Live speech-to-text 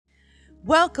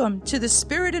Welcome to the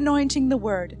Spirit Anointing the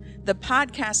Word, the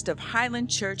podcast of Highland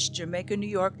Church, Jamaica, New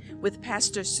York, with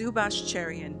Pastor Subash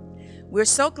Cherian. We're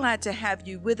so glad to have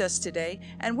you with us today,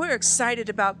 and we're excited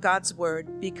about God's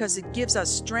Word because it gives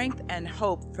us strength and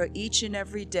hope for each and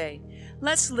every day.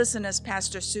 Let's listen as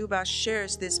Pastor Subash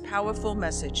shares this powerful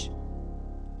message.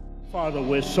 Father,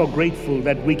 we're so grateful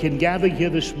that we can gather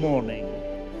here this morning.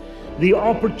 The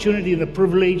opportunity and the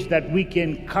privilege that we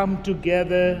can come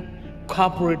together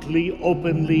corporately,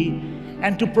 openly,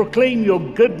 and to proclaim your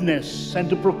goodness and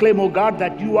to proclaim, oh God,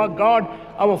 that you are God,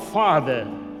 our Father,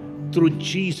 through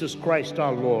Jesus Christ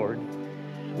our Lord.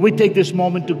 We take this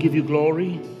moment to give you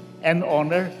glory and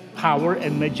honor, power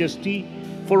and majesty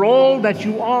for all that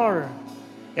you are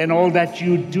and all that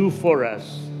you do for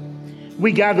us.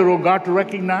 We gather, oh God, to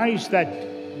recognize that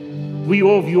we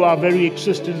owe you our very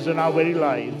existence and our very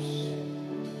lives.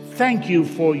 Thank you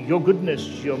for your goodness,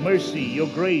 your mercy, your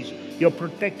grace, your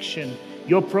protection,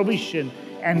 your provision,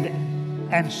 and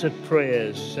answered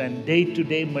prayers and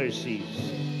day-to-day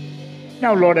mercies.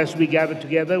 Now, Lord, as we gather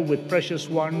together with precious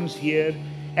ones here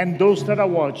and those that are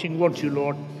watching, won't you,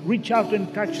 Lord, reach out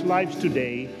and touch lives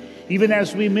today, even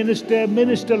as we minister,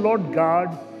 Lord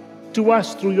God, to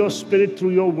us through your Spirit,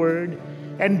 through your word,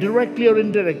 and directly or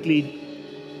indirectly,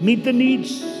 meet the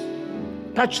needs,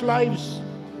 touch lives,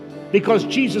 because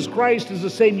Jesus Christ is the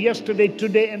same yesterday,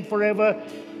 today, and forever.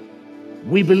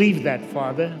 We believe that,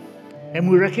 Father, and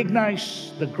we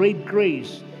recognize the great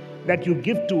grace that you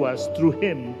give to us through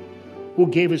him who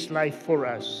gave his life for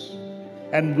us.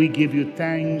 And we give you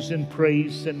thanks and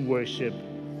praise and worship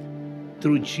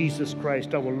through Jesus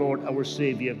Christ, our Lord, our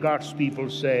Savior. God's people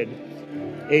said,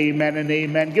 amen and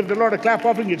amen. Give the Lord a clap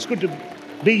offering. It's good to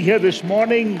be here this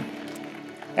morning.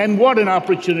 And what an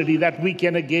opportunity that we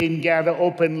can again gather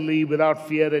openly without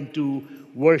fear and to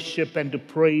worship and to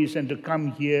praise and to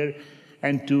come here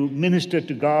and to minister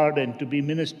to God and to be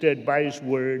ministered by his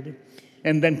word,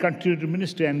 and then continue to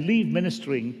minister and leave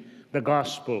ministering the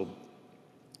gospel.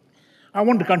 I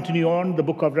want to continue on the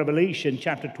book of Revelation,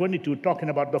 chapter 22, talking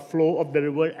about the flow of the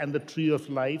river and the tree of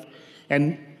life.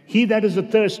 And he that is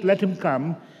athirst, let him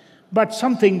come. But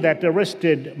something that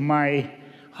arrested my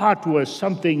heart was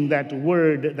something, that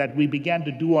word that we began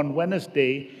to do on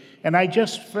Wednesday. And I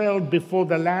just felt before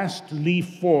the last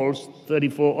leaf falls,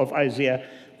 34 of Isaiah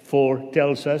 4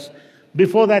 tells us.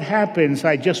 Before that happens,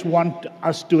 I just want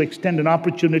us to extend an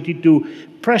opportunity to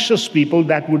precious people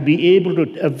that would be able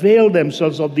to avail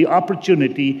themselves of the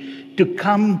opportunity to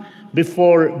come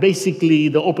before basically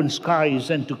the open skies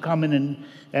and to come in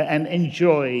and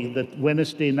enjoy the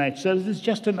Wednesday night service. It's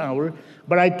just an hour,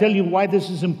 but I tell you why this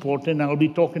is important. I'll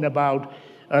be talking about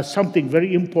something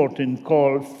very important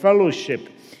called fellowship.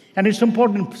 And it's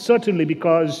important certainly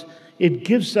because it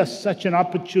gives us such an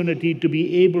opportunity to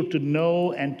be able to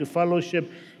know and to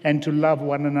fellowship and to love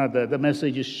one another. The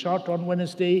message is short on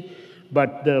Wednesday,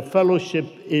 but the fellowship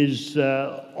is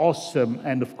awesome.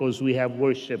 And of course, we have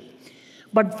worship.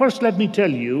 But first, let me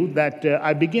tell you that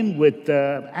I begin with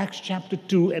Acts chapter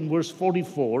 2 and verse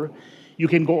 44. You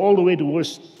can go all the way to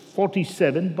verse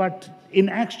 47, but in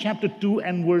Acts chapter 2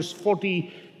 and verse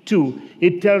 42,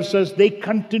 it tells us they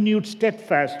continued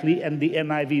steadfastly, and the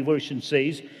NIV version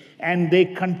says, and they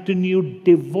continued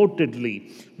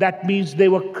devotedly. That means they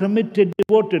were committed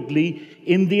devotedly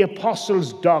in the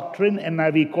apostles' doctrine, and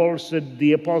NIV calls it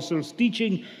the apostles'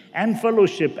 teaching and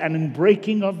fellowship, and in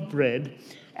breaking of bread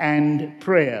and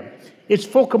prayer. It's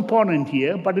four component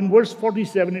here, but in verse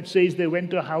 47 it says they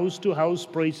went to house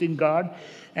praising God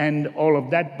and all of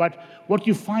that. But what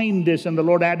you find is, and the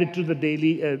Lord added to the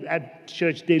daily, at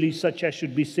church daily, such as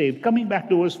should be saved. Coming back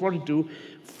to verse 42,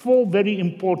 four very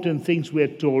important things we're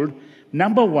told.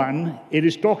 Number one, it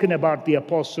is talking about the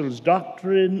apostles'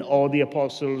 doctrine or the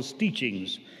apostles'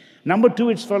 teachings. Number two,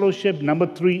 it's fellowship. Number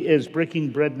three is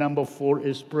breaking bread. Number four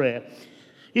is prayer.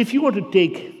 If you were to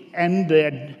take and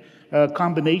that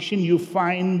combination, you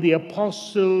find the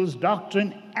apostles'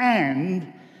 doctrine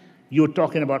and you're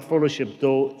talking about fellowship,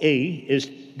 though A is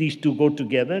these two go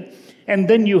together. And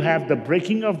then you have the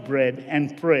breaking of bread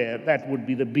and prayer. That would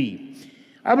be the B.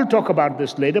 I will talk about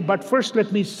this later, but first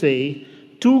let me say,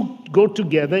 two go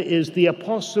together is the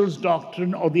apostles'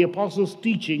 doctrine or the apostles'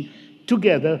 teaching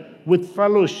together with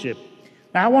fellowship.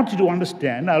 Now I want you to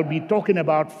understand, I'll be talking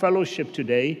about fellowship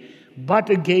today, but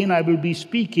again I will be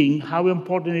speaking how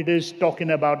important it is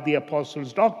talking about the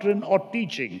apostles' doctrine or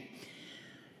teaching.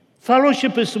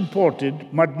 Fellowship is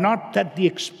important, but not at the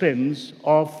expense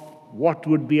of what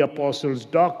would be apostles'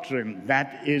 doctrine.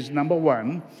 That is number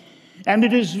one. And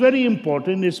it is very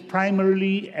important. It's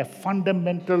primarily a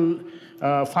fundamental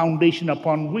foundation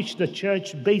upon which the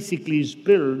church basically is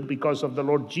built because of the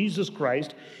Lord Jesus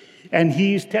Christ. And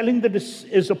he is telling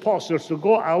his apostles to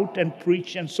go out and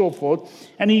preach and so forth.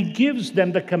 And he gives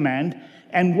them the command.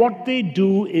 And what they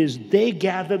do is they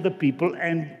gather the people.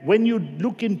 And when you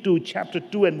look into chapter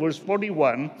 2 and verse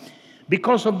 41,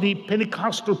 because of the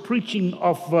Pentecostal preaching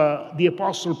of the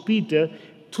Apostle Peter,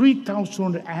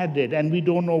 3,000 were added. And we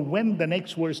don't know when the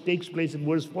next verse takes place in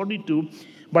verse 42.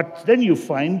 But then you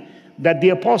find that the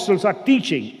apostles are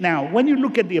teaching. Now, when you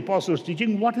look at the apostles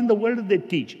teaching, what in the world did they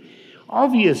teach?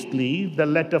 Obviously, the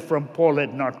letter from Paul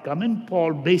had not come in.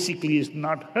 Paul basically is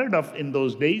not heard of in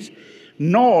those days,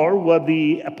 nor were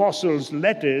the apostles'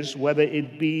 letters, whether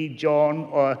it be John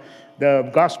or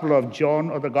the Gospel of John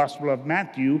or the Gospel of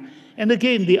Matthew, and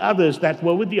again the others that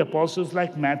were with the apostles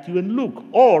like Matthew and Luke,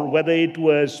 or whether it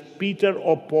was Peter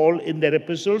or Paul in their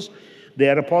epistles. They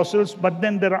are apostles, but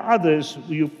then there are others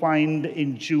you find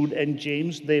in Jude and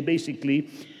James. They basically,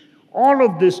 all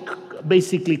of this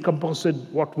basically composed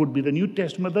what would be the New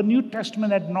Testament. The New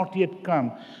Testament had not yet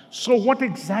come. So what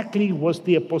exactly was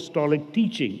the apostolic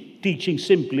teaching? Teaching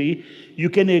simply, you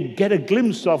can get a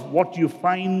glimpse of what you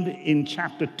find in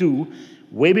chapter 2,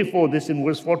 way before this in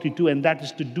verse 42, and that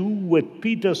is to do with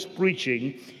Peter's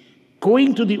preaching,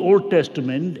 going to the Old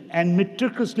Testament and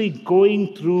meticulously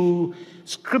going through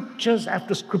scriptures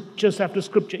after scriptures after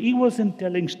scripture. He wasn't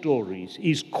telling stories.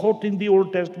 He's quoting the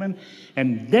Old Testament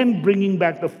and then bringing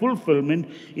back the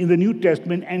fulfillment in the New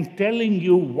Testament and telling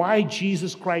you why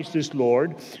Jesus Christ is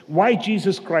Lord, why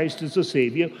Jesus Christ is the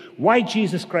Savior, why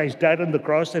Jesus Christ died on the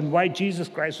cross, and why Jesus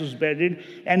Christ was buried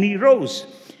and he rose.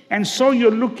 And so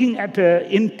you're looking at an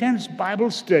intense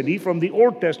Bible study from the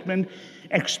Old Testament,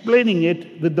 explaining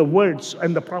it with the words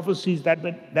and the prophecies that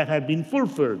had been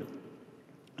fulfilled.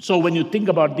 So when you think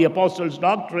about the apostles'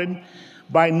 doctrine,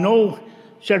 by no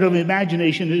shadow of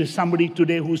imagination, it is somebody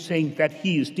today who's saying that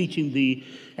he is teaching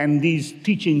and these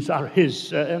teachings are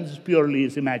his, and it's purely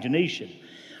his imagination.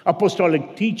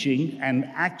 Apostolic teaching, and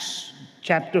Acts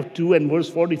chapter 2 and verse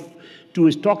 42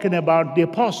 is talking about the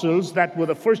apostles that were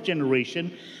the first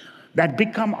generation that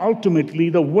become ultimately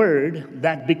the word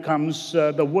that becomes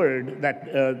the word that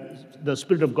the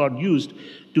Spirit of God used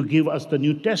to give us the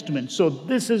New Testament. So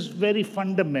this is very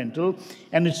fundamental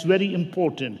and it's very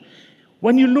important.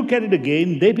 When you look at it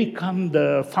again, they become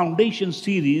the foundation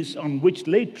series on which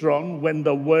later on, when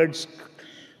the words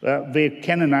were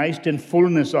canonized and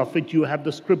fullness of it, you have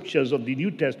the scriptures of the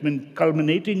New Testament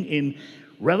culminating in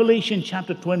Revelation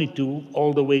chapter 22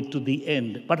 all the way to the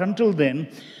end. But until then,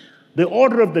 the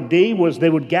order of the day was they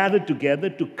would gather together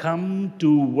to come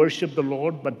to worship the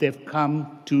Lord, but they've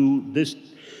come to this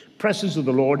presence of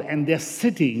the Lord and they're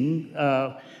sitting,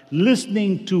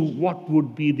 listening to what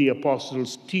would be the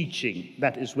apostles' teaching.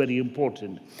 That is very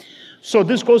important. So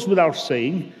this goes without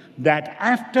saying that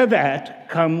after that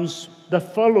comes the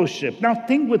fellowship. Now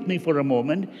think with me for a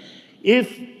moment.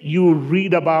 If you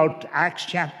read about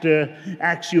Acts,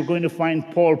 you're going to find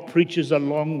Paul preaches a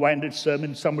long-winded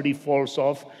sermon, somebody falls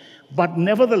off. But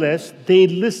nevertheless, they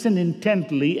listen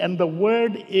intently, and the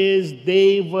word is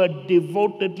they were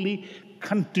devotedly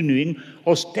continuing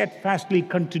or steadfastly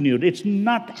continued. It's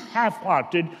not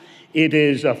half-hearted. It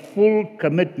is a full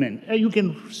commitment. You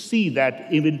can see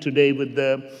that even today with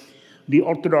the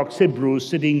Orthodox Hebrews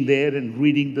sitting there and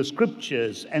reading the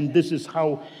scriptures. And this is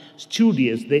how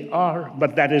studious they are.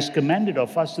 But that is commanded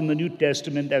of us in the New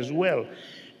Testament as well,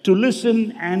 to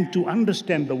listen and to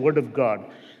understand the word of God.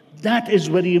 That is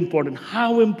very important.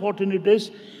 How important it is.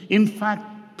 In fact,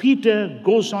 Peter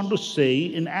goes on to say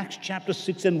in Acts chapter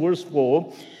 6 and verse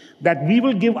 4 that we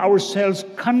will give ourselves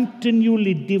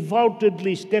continually,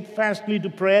 devoutedly, steadfastly to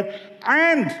prayer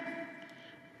and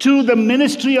to the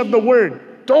ministry of the word.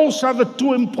 Those are the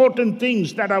two important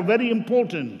things that are very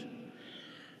important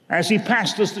as he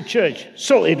pastors the church.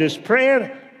 So it is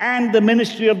prayer and the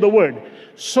ministry of the word.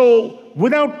 So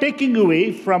without taking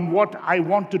away from what I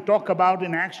want to talk about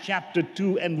in Acts chapter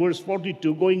 2 and verse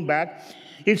 42, going back,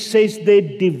 it says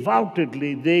they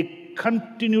devoutedly, they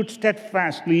continued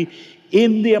steadfastly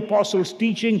in the apostles'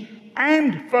 teaching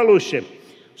and fellowship.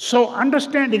 So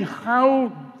understanding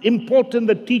how important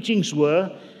the teachings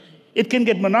were, it can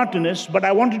get monotonous, but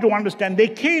I want you to understand they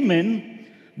came in,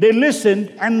 they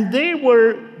listened, and they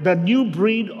were the new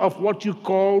breed of what you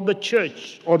call the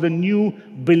church or the new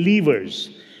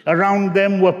believers. Around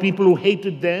them were people who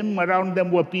hated them. Around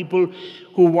them were people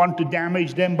who want to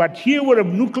damage them. But here were a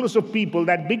nucleus of people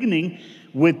that beginning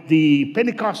with the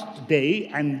Pentecost day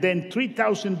and then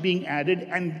 3,000 being added.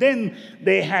 And then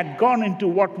they had gone into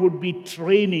what would be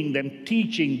training them,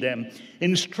 teaching them,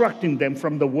 instructing them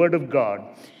from the Word of God.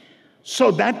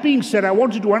 So that being said, I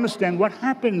want you to understand what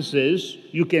happens is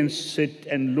you can sit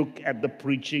and look at the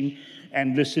preaching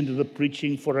and listen to the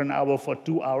preaching for an hour, for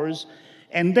 2 hours,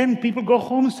 and then people go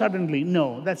home suddenly.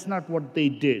 No, that's not what they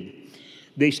did.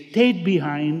 They stayed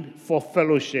behind for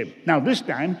fellowship. Now this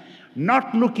time,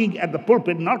 not looking at the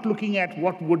pulpit, not looking at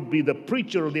what would be the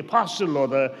preacher or the apostle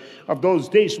or of those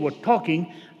days were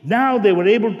talking. Now they were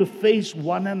able to face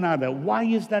one another. Why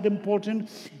is that important?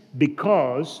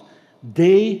 Because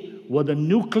they were the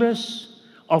nucleus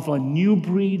of a new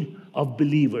breed of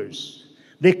believers.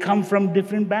 They come from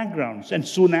different backgrounds. And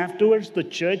soon afterwards, the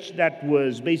church that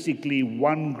was basically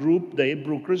one group, the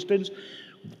Hebrew Christians,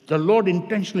 the Lord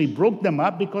intentionally broke them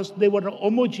up because they were a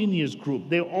homogeneous group.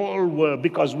 They all were,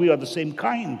 because we are the same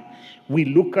kind. We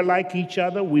look alike each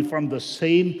other. We're from the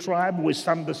same tribe. We're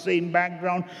from the same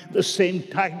background, the same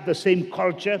type, the same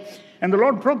culture. And the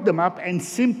Lord broke them up and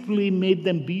simply made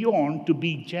them beyond to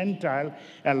be Gentile,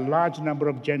 a large number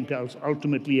of Gentiles,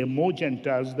 ultimately more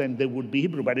Gentiles than they would be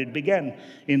Hebrew. But it began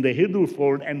in the Hebrew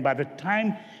fold, and by the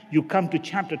time you come to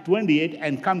chapter 28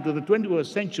 and come to the 21st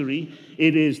century,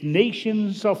 it is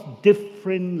nations of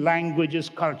different languages,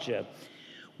 culture.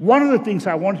 One of the things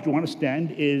I wanted to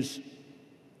understand is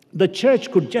the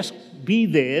church could just be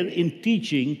there in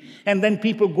teaching, and then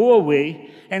people go away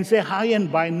and say hi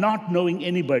and bye, not knowing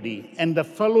anybody. And the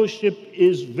fellowship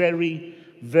is very,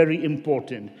 very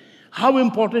important. How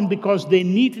important? Because they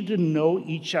needed to know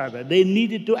each other. They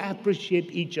needed to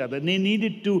appreciate each other. They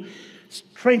needed to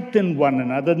strengthen one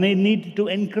another. They needed to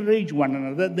encourage one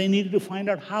another. They needed to find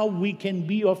out how we can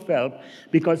be of help,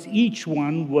 because each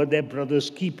one were their brother's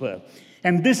keeper.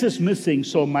 And this is missing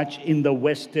so much in the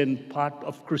Western part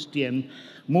of Christian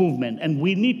movement. And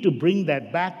we need to bring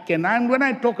that back. And when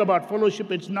I talk about fellowship,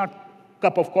 it's not a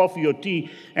cup of coffee or tea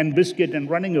and biscuit and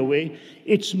running away.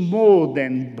 It's more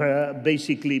than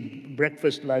basically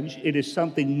breakfast, lunch. It is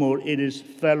something more. It is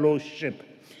fellowship.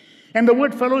 And the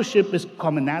word fellowship is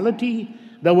commonality.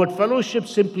 The word fellowship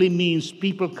simply means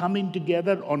people coming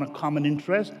together on a common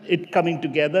interest. It coming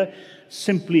together,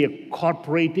 simply a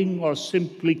cooperating or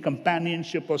simply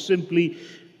companionship or simply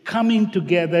coming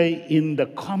together in the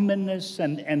commonness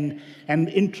and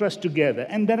interest together.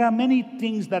 And there are many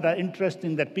things that are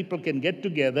interesting that people can get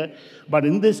together, but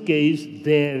in this case,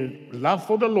 their love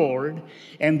for the Lord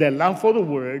and their love for the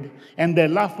Word and their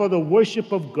love for the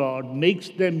worship of God makes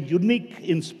them unique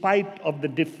in spite of the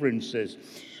differences.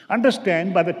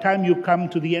 Understand, by the time you come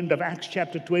to the end of Acts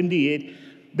chapter 28,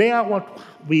 they are what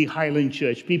we Highland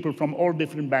Church, people from all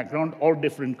different background, all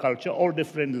different culture, all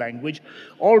different language,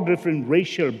 all different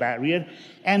racial barrier.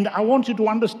 And I want you to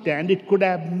understand, it could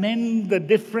have meant, the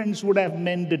difference would have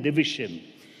meant the division,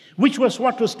 which was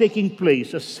what was taking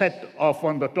place, a set off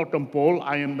on the totem pole.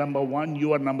 I am number one,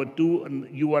 you are number two, and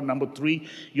you are number three,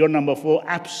 you're number four,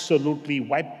 absolutely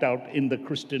wiped out in the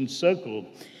Christian circle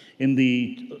in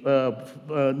the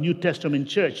New Testament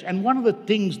church. And one of the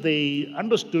things they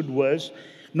understood was,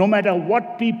 no matter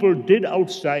what people did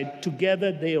outside,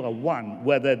 together they are one,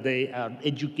 whether they are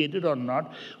educated or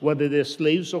not, whether they're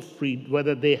slaves or free,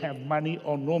 whether they have money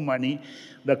or no money.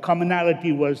 The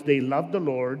commonality was they loved the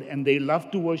Lord and they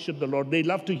loved to worship the Lord. They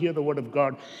loved to hear the word of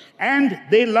God, and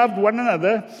they loved one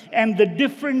another, and the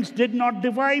difference did not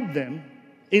divide them.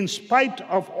 In spite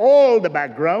of all the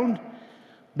background,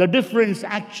 the difference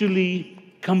actually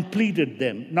completed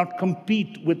them, not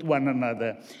compete with one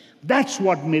another. That's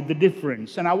what made the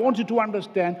difference. And I want you to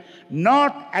understand,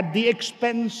 not at the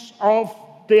expense of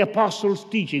the apostles'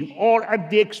 teaching or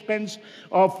at the expense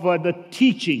of the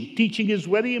teaching. Teaching is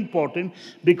very important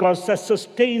because that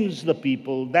sustains the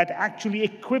people, that actually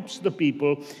equips the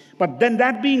people. But then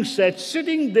that being said,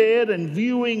 sitting there and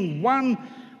viewing one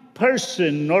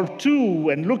person or two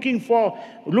and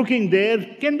looking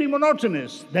there can be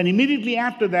monotonous. Then immediately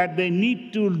after that, they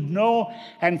need to know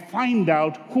and find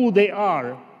out who they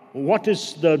are. What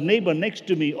is the neighbor next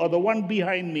to me or the one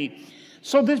behind me?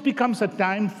 So this becomes a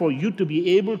time for you to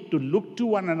be able to look to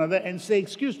one another and say,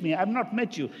 excuse me, I've not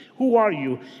met you. Who are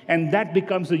you? And that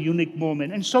becomes a unique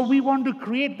moment. And so we want to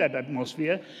create that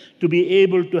atmosphere to be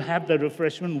able to have the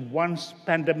refreshment once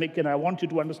pandemic, and I want you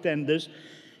to understand this.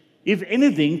 If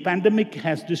anything, pandemic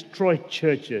has destroyed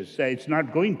churches. It's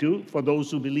not going to, for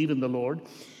those who believe in the Lord.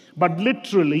 But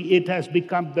literally, it has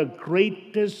become the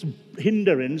greatest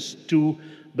hindrance to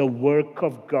the work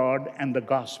of God and the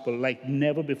gospel like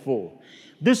never before.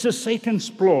 This is Satan's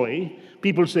ploy.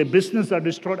 People say business are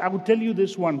destroyed. I will tell you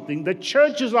this one thing. The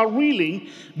churches are reeling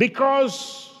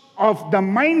because of the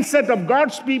mindset of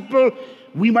God's people.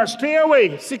 We must stay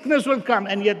away. Sickness will come,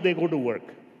 and yet they go to work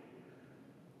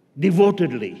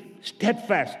devotedly,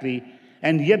 steadfastly,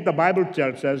 And yet the Bible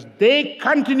tells us they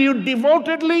continued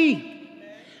devotedly.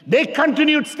 They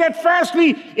continued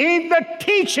steadfastly in the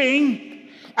teaching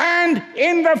and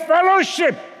in the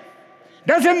fellowship.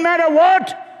 Doesn't matter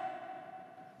what.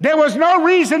 There was no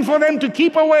reason for them to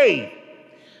keep away.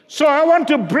 So I want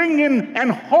to bring in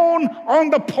and hone on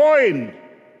the point.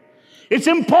 It's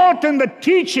important, the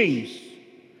teachings,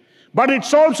 but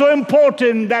it's also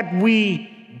important that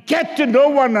we get to know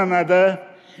one another.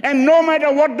 And no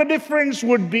matter what the difference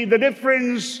would be, the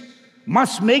difference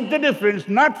must make the difference,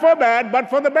 not for bad, but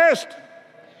for the best.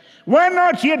 We're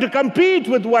not here to compete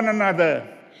with one another.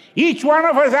 Each one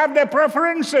of us have their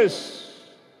preferences.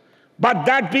 But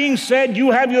that being said,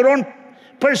 you have your own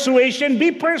persuasion,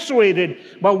 be persuaded.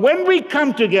 But when we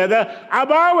come together,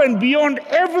 above and beyond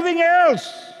everything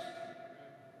else,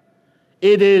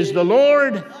 it is the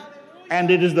Lord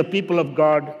and it is the people of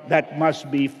God that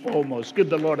must be foremost. Give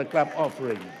the Lord a clap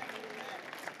offering.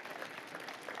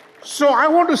 So I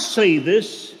want to say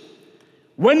this.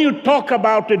 When you talk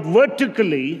about it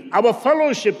vertically, our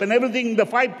fellowship and everything, the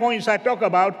 5 points I talk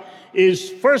about is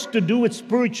first to do with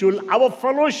spiritual, our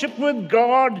fellowship with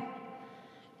God,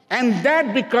 and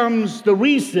that becomes the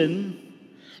reason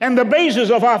and the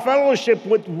basis of our fellowship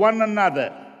with one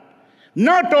another.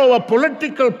 Not over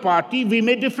political party, we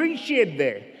may differentiate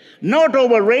there. Not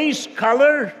over race,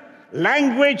 color,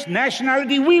 language,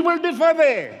 nationality, we will differ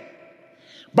there.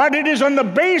 But it is on the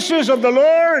basis of the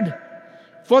Lord,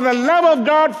 for the love of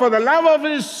God, for the love of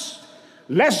His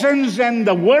lessons and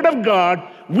the Word of God,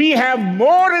 we have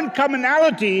more in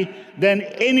commonality than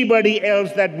anybody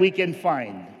else that we can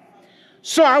find.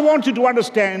 So I want you to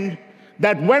understand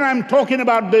that when I'm talking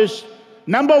about this,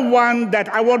 number one that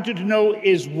I want you to know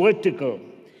is vertical.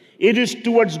 It is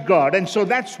towards God. And so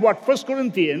that's what 1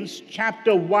 Corinthians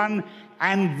chapter 1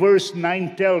 and verse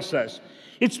 9 tells us.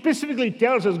 It specifically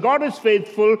tells us, God is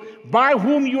faithful, by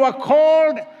whom you are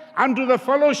called unto the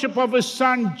fellowship of His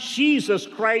Son, Jesus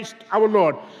Christ our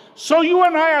Lord. So you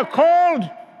and I are called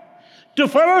to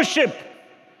fellowship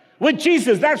with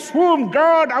Jesus. That's whom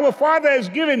God our Father has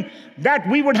given, that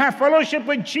we would have fellowship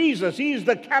with Jesus. He is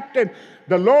the captain,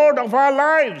 the Lord of our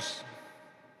lives.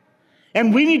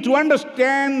 And we need to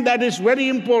understand that is very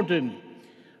important.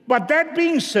 But that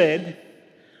being said,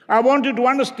 I want you to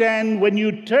understand when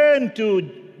you turn to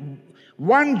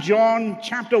 1 John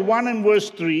chapter 1 and verse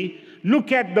 3,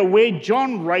 look at the way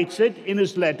John writes it in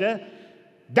his letter.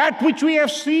 That which we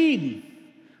have seen,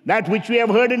 that which we have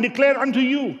heard and declared unto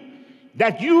you,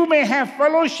 that you may have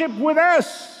fellowship with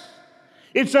us.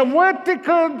 It's a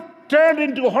vertical turned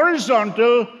into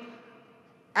horizontal,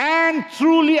 and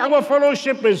truly our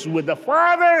fellowship is with the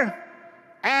Father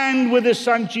and with His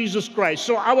Son, Jesus Christ.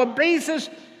 So our basis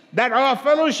that our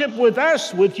fellowship with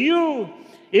us, with you,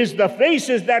 is the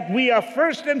basis that we are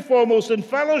first and foremost in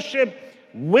fellowship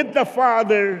with the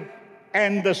Father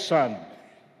and the Son.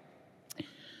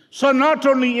 So not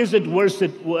only is it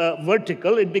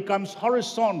vertical, it becomes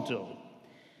horizontal.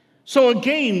 So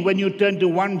again, when you turn to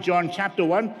 1 John chapter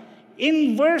 1,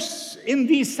 in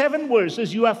these 7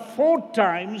 verses, you have 4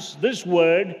 times this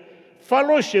word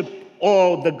fellowship,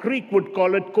 or the Greek would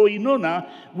call it koinonia,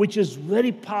 which is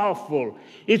very powerful.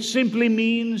 It simply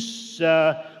means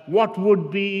what would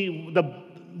be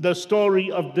the story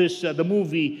of this, the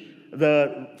movie,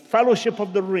 the Fellowship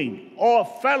of the Ring, or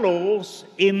fellows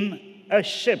in a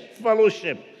ship,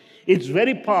 fellowship. It's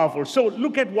very powerful. So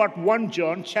look at what 1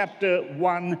 John chapter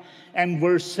 1 and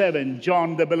verse 7,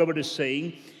 John the beloved is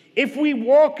saying, if we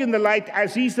walk in the light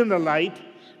as He's in the light,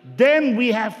 then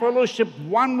we have fellowship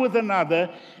one with another,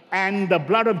 and the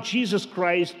blood of Jesus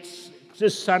Christ,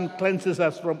 His Son, cleanses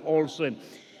us from all sin.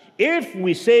 If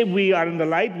we say we are in the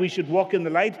light, we should walk in the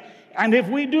light. And if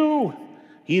we do,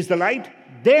 He's the light,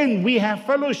 then we have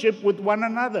fellowship with one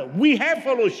another. We have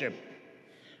fellowship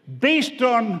based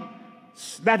on,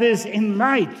 that is, in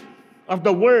light of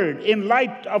the Word, in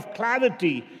light of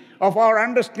clarity of our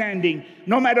understanding.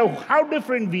 No matter how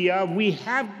different we are, we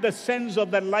have the sense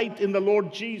of the light in the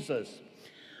Lord Jesus.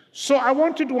 So I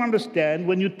want you to understand,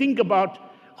 when you think about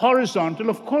horizontal,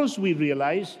 of course we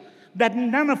realize that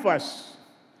none of us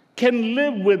can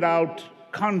live without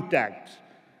contact.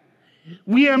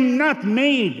 We are not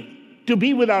made to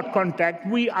be without contact.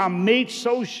 We are made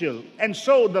social. And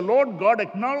so the Lord God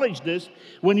acknowledged this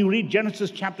when you read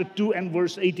Genesis chapter 2 and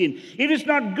verse 18. It is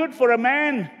not good for a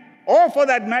man, or for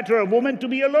that matter a woman, to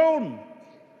be alone.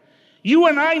 You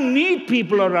and I need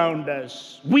people around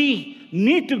us. We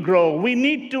need to grow. We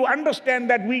need to understand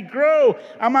that we grow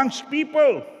amongst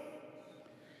people.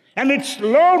 And it's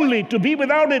lonely to be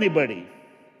without anybody.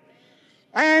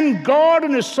 And God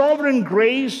in His sovereign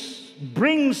grace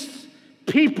brings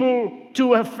people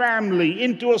to a family,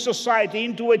 into a society,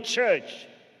 into a church.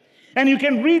 And you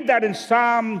can read that in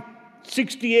Psalm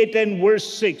 68 and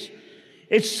verse 6.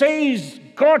 It says,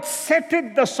 God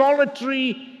setteth the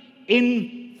solitary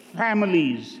in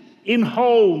families, in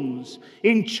homes,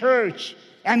 in church.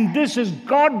 And this is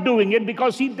God doing it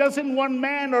because he doesn't want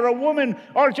man or a woman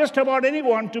or just about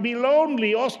anyone to be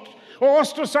lonely or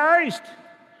ostracized.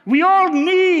 We all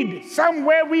need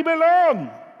somewhere we belong.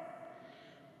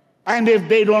 And if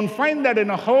they don't find that in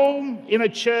a home, in a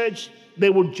church, they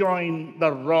would join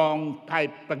the wrong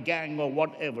type of gang or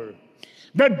whatever.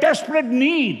 The desperate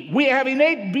need. We have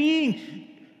innate being.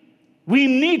 We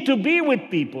need to be with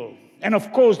people. And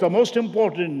of course, the most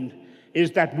important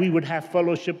is that we would have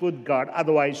fellowship with God.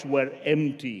 Otherwise, we're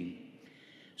empty.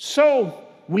 So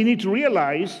we need to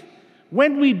realize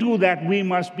when we do that, we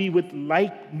must be with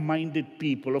like-minded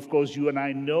people. Of course, you and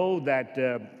I know that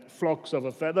flocks of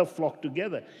a feather flock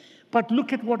together. But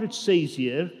look at what it says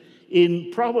here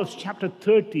in Proverbs chapter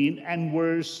 13 and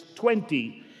verse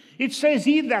 20. It says,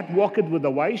 he that walketh with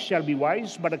the wise shall be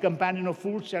wise, but a companion of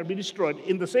fools shall be destroyed.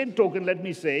 In the same token, let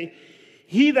me say,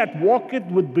 he that walketh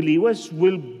with believers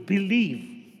will believe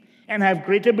and have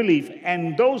greater belief.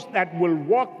 And those that will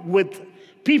walk with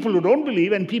people who don't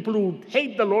believe and people who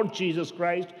hate the Lord Jesus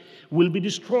Christ will be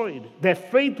destroyed. Their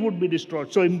faith would be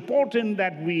destroyed. So important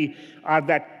that we are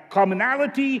that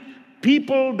commonality,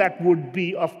 people that would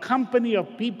be of company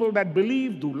of people that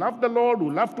believe, who love the Lord,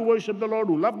 who love to worship the Lord,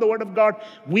 who love the Word of God.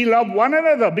 We love one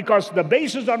another because the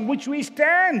basis on which we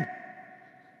stand,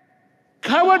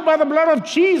 covered by the blood of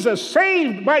Jesus,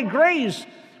 saved by grace,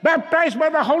 baptized by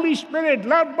the Holy Spirit,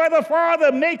 loved by the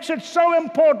Father, makes it so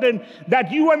important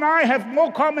that you and I have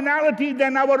more commonality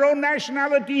than our own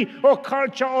nationality or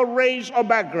culture or race or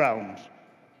background.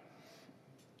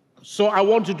 So I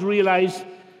want you to realize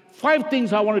 5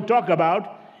 things I want to talk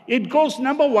about. It goes,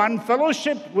 number 1,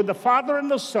 fellowship with the Father and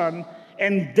the Son,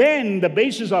 and then the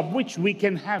basis of which we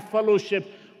can have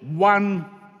fellowship one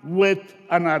with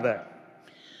another.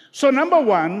 So number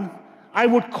 1, I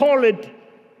would call it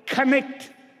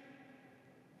connect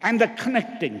and the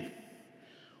connecting.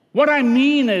 What I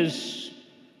mean is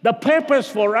the purpose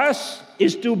for us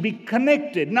is to be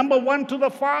connected, number 1, to the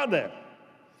Father.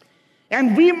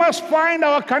 And we must find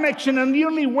our connection, and the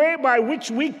only way by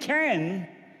which we can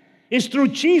is through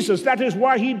Jesus. That is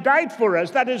why he died for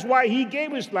us. That is why he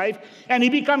gave his life, and he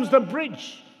becomes the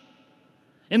bridge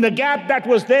in the gap that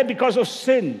was there because of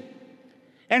sin.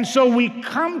 And so we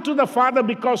come to the Father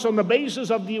because on the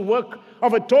basis of the work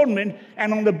of atonement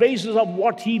and on the basis of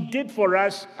what he did for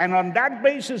us. And on that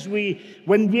basis,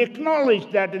 when we acknowledge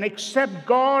that and accept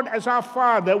God as our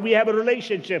Father, we have a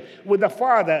relationship with the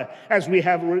Father as we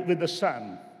have with the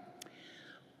Son.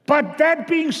 But that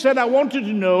being said, I want you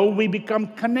to know we become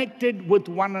connected with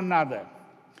one another.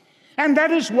 And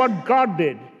that is what God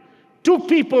did. 2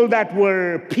 people that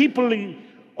were people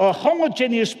or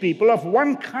homogeneous people of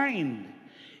one kind,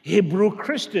 Hebrew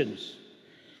Christians,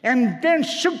 and then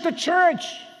shook the church.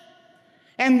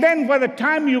 And then by the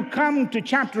time you come to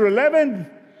chapter 11,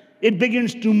 it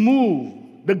begins to move.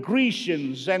 The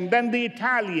Grecians, and then the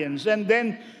Italians, and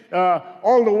then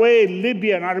all the way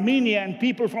Libya and Armenia and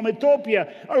people from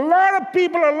Ethiopia. A lot of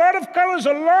people, a lot of colors,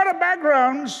 a lot of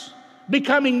backgrounds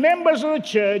becoming members of the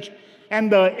church.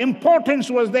 And the importance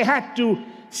was they had to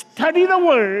study the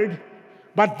Word.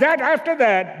 But that after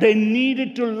that, they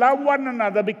needed to love one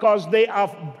another because they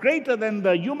are greater than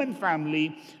the human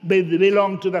family. They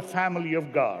belong to the family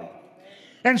of God.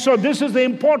 And so this is the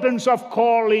importance of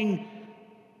calling.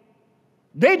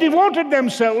 They devoted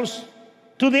themselves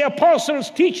to the apostles'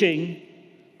 teaching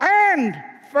and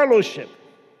fellowship.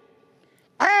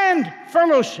 And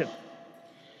fellowship.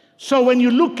 So when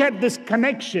you look at this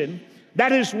connection,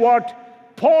 that is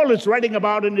what Paul is writing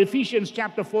about in Ephesians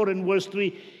chapter 4 and verse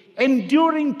 3.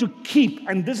 Enduring to keep,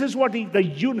 and this is what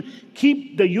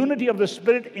keep the unity of the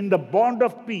Spirit in the bond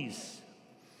of peace.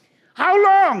 How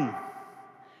long?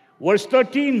 Verse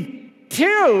 13,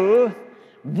 till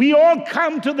we all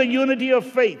come to the unity of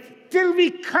faith. Till we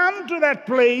come to that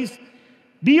place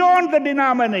beyond the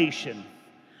denomination,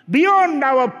 beyond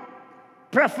our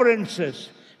preferences,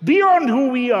 beyond who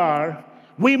we are,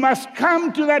 we must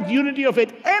come to that unity of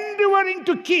faith, enduring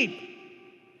to keep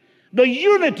the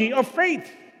unity of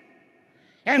faith.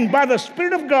 And by the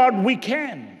Spirit of God, we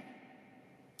can.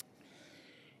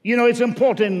 You know, it's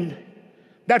important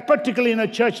that particularly in a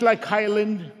church like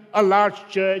Highland, a large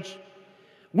church,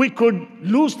 we could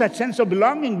lose that sense of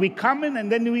belonging. We come in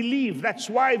and then we leave.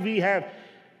 That's why we have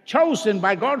chosen,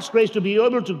 by God's grace, to be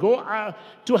able to go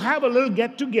to have a little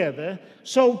get-together.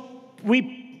 So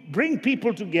we bring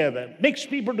people together, mix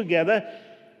people together,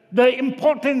 The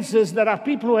importance is there are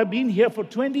people who have been here for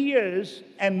 20 years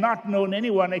and not known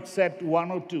anyone except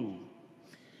one or two.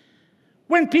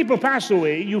 When people pass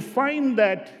away, you find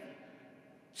that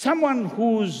someone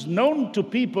who's known to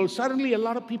people, suddenly a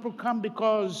lot of people come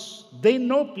because they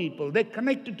know people, they're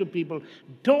connected to people.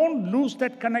 Don't lose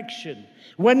that connection.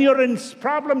 When you're in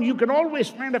problem, you can always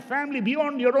find a family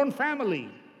beyond your own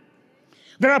family.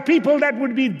 There are people that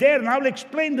would be there, and I'll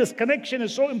explain this connection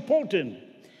is so important.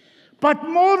 But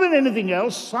more than anything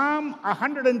else, Psalm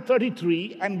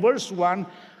 133 and verse 1,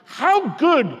 how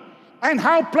good and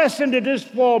how pleasant it is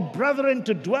for brethren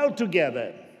to dwell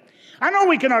together. I know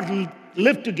we cannot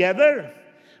live together,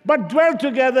 but dwell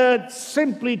together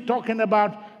simply talking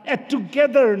about a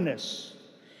togetherness.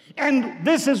 And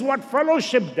this is what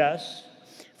fellowship does.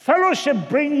 Fellowship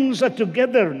brings a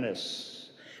togetherness.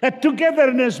 A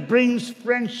togetherness brings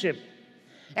friendship.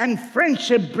 And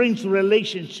friendship brings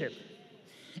relationship.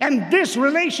 And this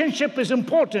relationship is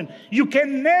important. You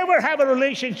can never have a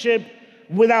relationship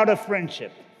without a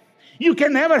friendship. You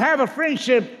can never have a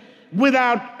friendship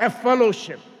without a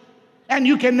fellowship. And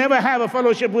you can never have a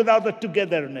fellowship without the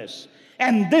togetherness.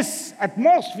 And this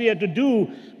atmosphere to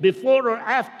do before or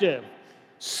after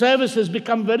service has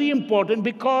become very important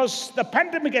because the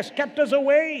pandemic has kept us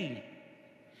away.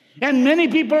 And many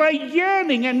people are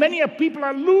yearning, and many people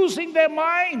are losing their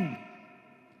mind.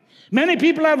 Many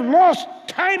people have lost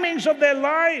timings of their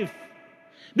life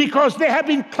because they have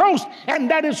been closed. And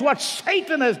that is what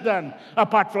Satan has done,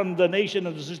 apart from the nation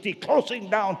of the city, closing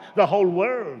down the whole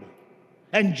world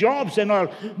and jobs and all.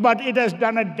 But it has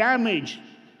done a damage.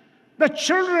 The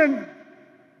children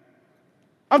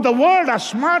of the world are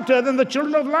smarter than the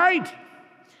children of light.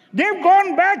 They've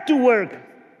gone back to work.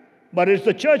 But it's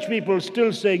the church people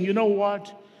still saying, you know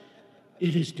what?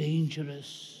 It is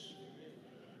dangerous.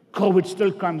 COVID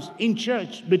still comes in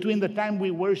church between the time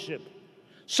we worship.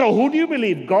 So who do you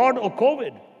believe, God or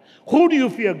COVID? Who do you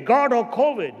fear, God or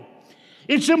COVID?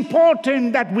 It's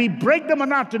important that we break the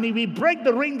monotony, we break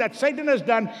the ring that Satan has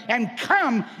done, and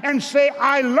come and say,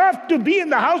 I love to be in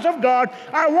the house of God.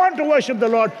 I want to worship the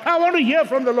Lord. I want to hear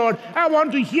from the Lord. I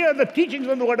want to hear the teachings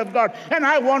from the Word of God. And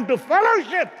I want to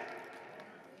fellowship.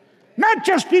 Not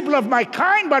just people of my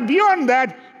kind, but beyond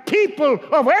that, people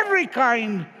of every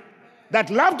kind that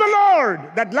love the Lord,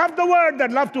 that love the Word,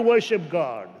 that love to worship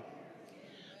God.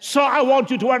 So I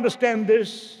want you to understand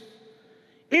this.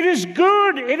 It is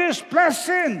good, it is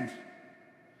pleasant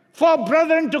for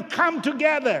brethren to come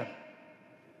together.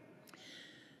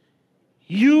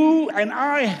 You and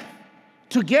I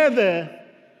together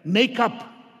make up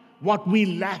what we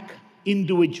lack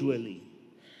individually.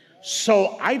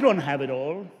 So I don't have it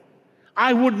all.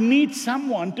 I would need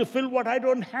someone to fill what I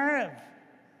don't have.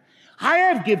 I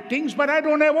have giftings, but I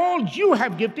don't have all. You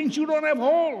have giftings, you don't have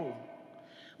all.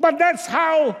 But that's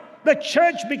how the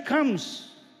church becomes.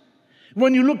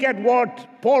 When you look at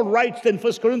what Paul writes in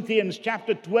 1 Corinthians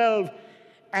chapter 12,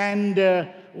 and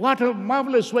what a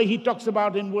marvelous way he talks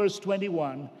about in verse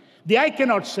 21. The eye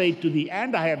cannot say to the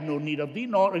hand, I have no need of thee,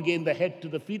 nor again the head to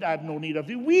the feet, I have no need of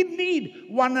thee. We need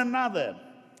one another.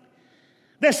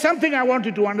 There's something I want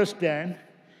you to understand.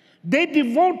 They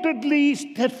devotedly,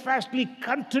 steadfastly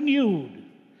continued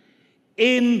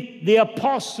in the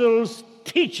apostles'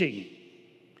 teaching.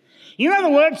 In other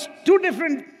words, two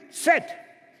different set.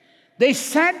 They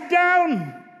sat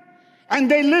down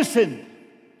and they listened.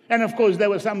 And of course,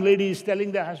 there were some ladies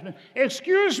telling their husband,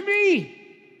 excuse me,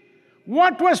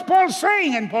 what was Paul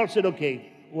saying? And Paul said,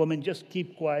 okay, woman, just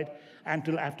keep quiet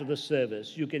until after the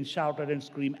service. You can shout out and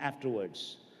scream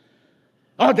afterwards.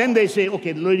 Oh, then they say,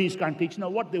 okay, the ladies can't teach. No,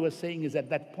 what they were saying is at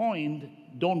that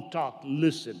point, don't talk,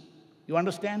 listen. You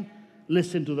understand?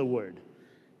 Listen to the word.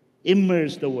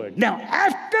 Immerse the word. Now,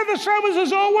 after the service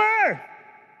is over,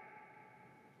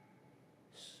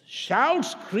 shout,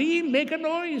 scream, make a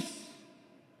noise.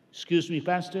 Excuse me,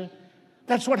 Pastor.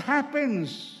 That's what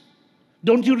happens.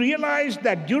 Don't you realize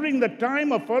that during the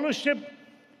time of fellowship,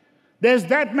 there's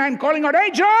that man calling out,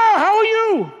 hey, Joe, how are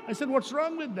you? I said, what's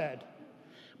wrong with that?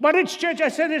 But it's church. I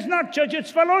said, it's not church, it's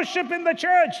fellowship in the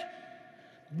church.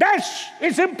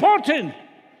 It's important.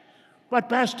 But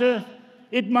Pastor,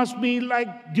 it must be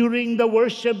like during the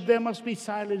worship, there must be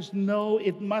silence. No,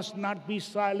 it must not be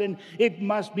silent. It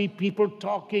must be people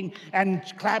talking and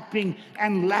clapping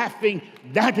and laughing.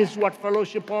 That is what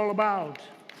fellowship is all about.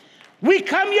 We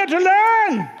come here to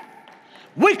learn.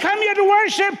 We come here to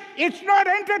worship. It's not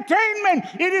entertainment.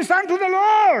 It is unto the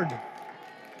Lord.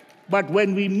 But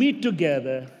when we meet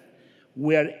together,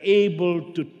 we are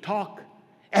able to talk.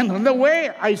 And on the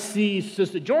way, I see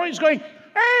Sister Joyce going,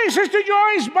 hey, Sister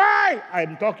Joyce, bye.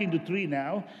 I'm talking to three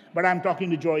now, but I'm talking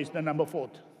to Joyce, the number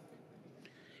 4th.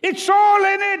 It's all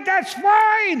in it, that's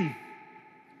fine.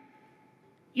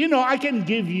 You know, I can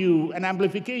give you an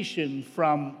amplification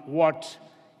from what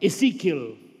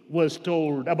Ezekiel was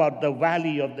told about the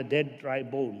valley of the dead dry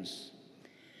bones.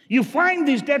 You find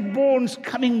these dead bones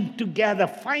coming together,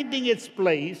 finding its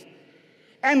place.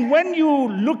 And when you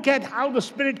look at how the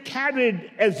Spirit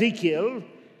carried Ezekiel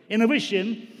in a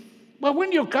vision, well,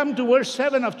 when you come to verse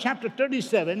 7 of chapter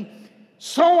 37,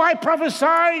 so I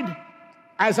prophesied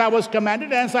as I was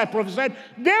commanded, as I prophesied,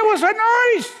 there was a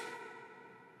noise.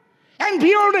 And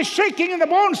behold, a shaking, and the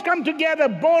bones come together,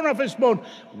 bone of his bone.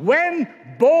 When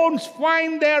bones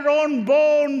find their own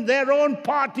bone, their own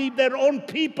party, their own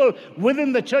people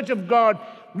within the church of God,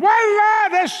 voila,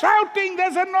 they're shouting,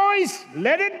 there's a noise.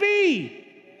 Let it be.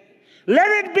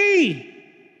 Let it be.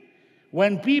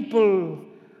 When people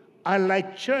are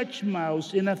like church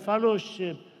mouse in a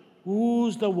fellowship,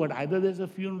 who's the word? Either there's a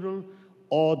funeral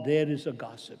or there is a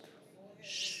gossip.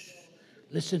 Shh.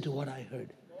 Listen to what I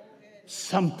heard.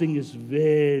 Something is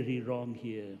very wrong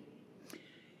here.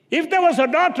 If there was a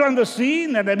doctor on the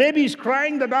scene and the baby is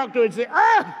crying, the doctor would say,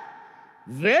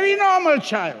 very normal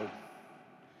child.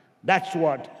 That's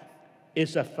what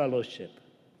is a fellowship.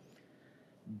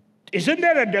 Isn't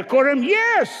there a decorum?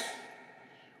 Yes.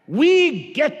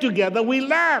 We get together, we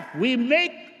laugh, we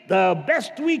make the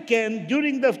best we can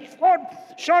during the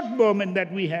short moment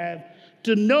that we have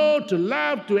to know, to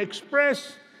love, to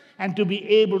express, and to be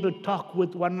able to talk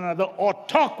with one another or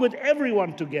talk with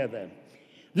everyone together.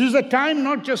 This is a time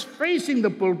not just facing the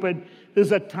pulpit, this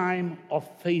is a time of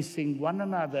facing one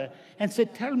another and say,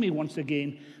 tell me once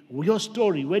again, your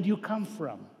story, where do you come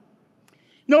from?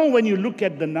 No, when you look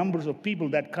at the numbers of people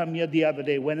that come here the other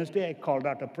day, Wednesday, I called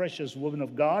out a precious woman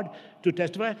of God to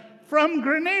testify from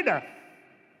Grenada.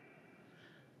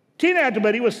 Tina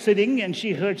Atterbury was sitting and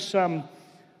she heard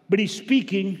somebody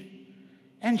speaking.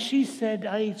 And she said,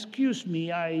 excuse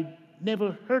me, I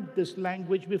never heard this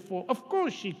language before. Of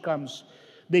course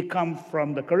they come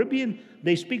from the Caribbean,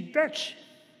 they speak Dutch.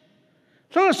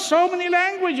 So many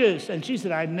languages. And she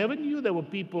said, I never knew there were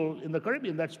people in the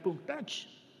Caribbean that spoke Dutch.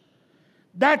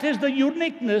 That is the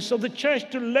uniqueness of the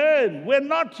church, to learn. We're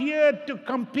not here to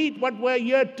compete, but we're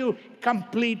here to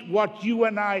complete what you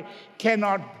and I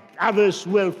cannot. Others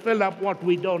will fill up what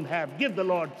we don't have. Give the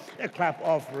Lord a clap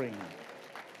offering.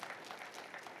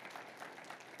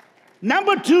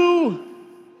 Number two,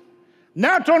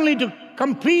 not only to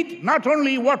complete, not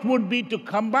only what would be to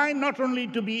combine, not only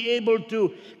to be able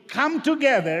to come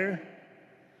together,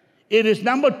 it is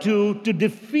number two, to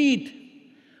defeat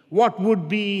what would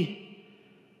be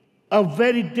a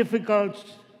very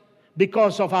difficult,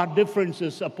 because of our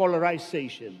differences, a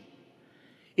polarization.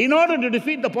 In order to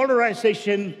defeat the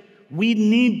polarization, we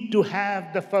need to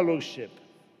have the fellowship.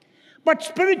 But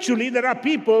spiritually, there are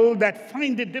people that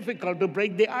find it difficult to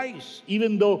break the ice,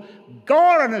 even though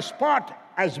God on a spot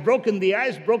has broken the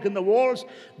ice, broken the walls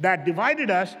that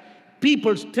divided us.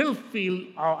 People still feel,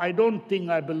 I don't think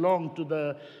I belong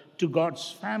to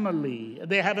God's family.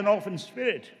 They have an orphan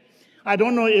spirit. I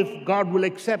don't know if God will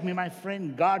accept me. My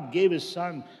friend, God gave his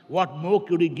son. What more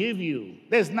could he give you?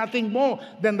 There's nothing more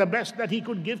than the best that he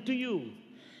could give to you.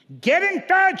 Get in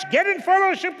touch, get in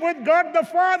fellowship with God the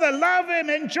Father. Love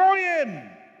him, enjoy him.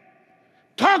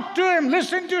 Talk to him,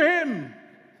 listen to him.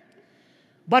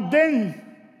 But then,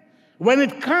 when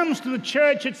it comes to the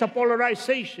church, it's a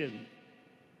polarization.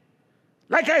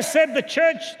 Like I said, the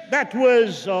church that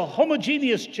was a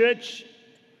homogeneous church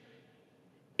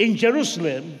in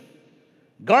Jerusalem,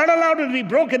 God allowed it to be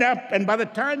broken up, and by the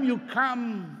time you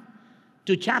come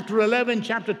to chapter 11,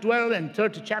 chapter 12, and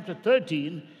chapter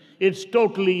 13, it's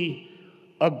totally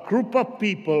a group of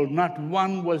people, not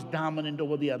one was dominant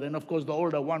over the other. And of course,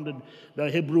 the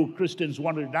Hebrew Christians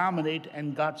wanted to dominate,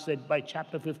 and God said by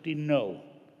chapter 15, no.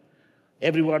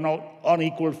 Everyone on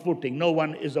equal footing. No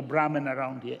one is a Brahmin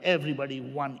around here. Everybody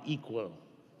one equal.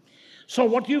 So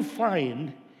what you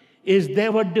find is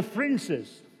there were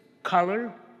differences.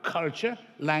 Color, culture,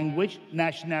 language,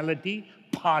 nationality,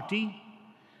 party,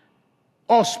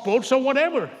 or sports, or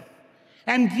whatever.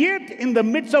 And yet, in the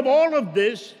midst of all of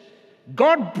this,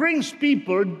 God brings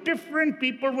different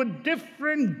people with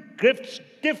different gifts,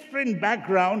 different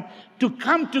background, to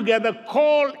come together,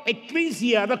 called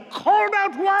ecclesia, the called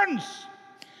out ones,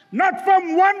 not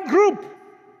from one group.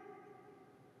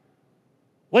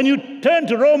 When you turn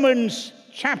to Romans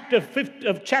chapter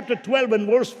 12 and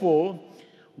verse 4,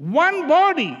 one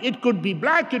body, it could be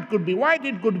black, it could be white,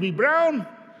 it could be brown,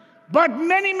 but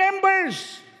many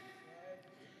members,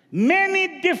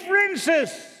 many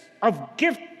differences of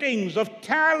giftings, of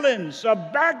talents,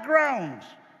 of backgrounds.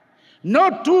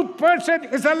 No two person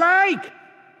is alike.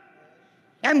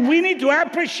 And we need to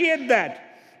appreciate that.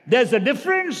 There's a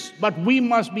difference, but we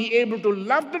must be able to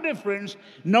love the difference,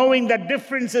 knowing that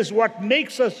difference is what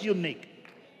makes us unique.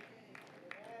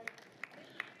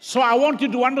 So I want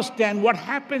you to understand what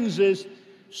happens is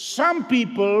some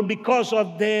people, because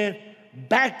of their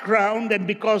background and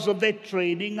because of their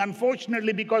training,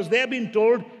 unfortunately, because they have been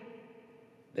told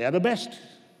they are the best,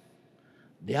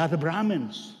 they are the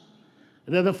Brahmins,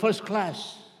 they're the first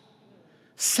class,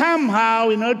 somehow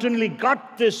inadvertently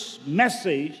got this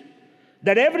message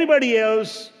that everybody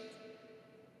else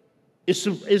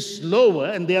is lower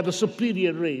and they are the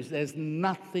superior race. There's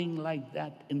nothing like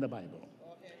that in the Bible.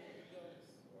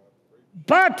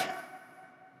 But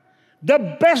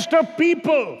the best of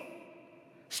people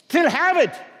still have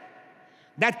it.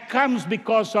 That comes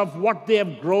because of what they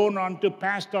have grown on to,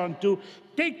 passed on to.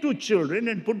 Take two children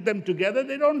and put them together.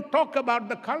 They don't talk about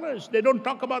the colors. They don't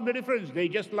talk about the difference. They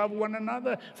just love one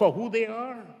another for who they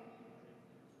are.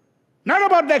 Not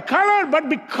about their color, but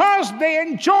because they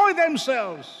enjoy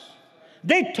themselves.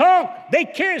 They talk, they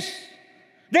kiss,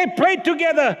 they play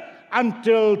together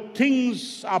until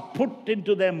things are put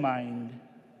into their mind,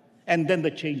 and then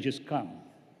the changes come.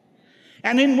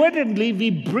 And inadvertently, we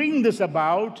bring this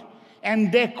about,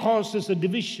 and there causes a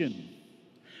division.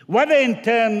 Whether in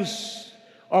terms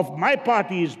of my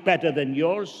party is better than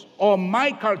yours, or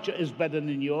my culture is better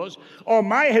than yours, or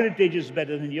my heritage is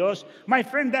better than yours, my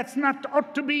friend, that's not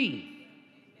ought to be.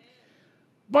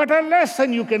 But a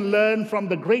lesson you can learn from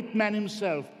the great man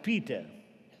himself, Peter.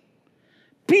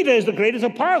 Peter is the greatest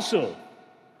apostle.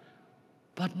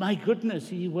 But my goodness,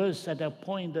 he was at a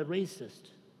point a racist.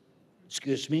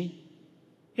 Excuse me?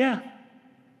 Yeah.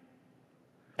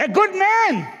 A good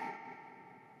man.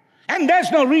 And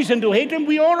there's no reason to hate him.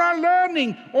 We all are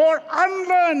learning or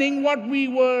unlearning what we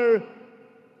were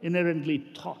inherently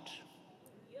taught.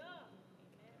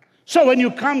 So when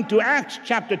you come to Acts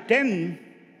chapter 10,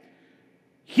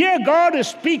 here God is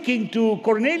speaking to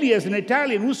Cornelius, an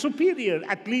Italian, who's superior,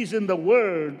 at least in the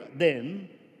word then.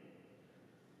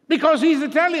 Because he's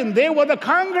Italian. They were the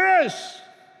conquerors.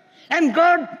 And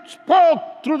God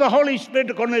spoke through the Holy Spirit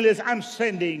to Cornelius, I'm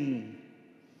sending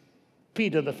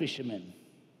Peter the fisherman.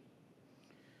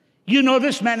 You know,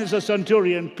 this man is a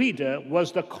centurion. Peter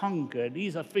was the conquered.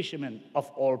 He's a fisherman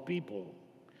of all people.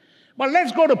 But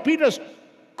let's go to Peter's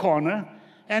corner.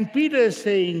 And Peter is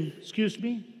saying, excuse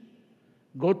me,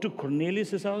 go to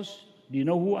Cornelius' house. Do you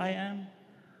know who I am?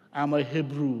 I'm a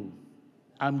Hebrew.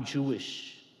 I'm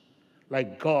Jewish.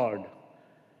 Like God,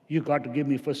 you got to give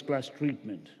me first-class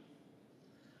treatment.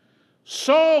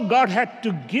 So God had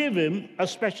to give him a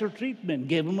special treatment,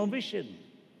 gave him a vision.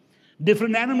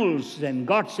 Different animals. And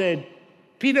God said,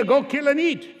 Peter, go kill and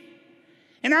eat.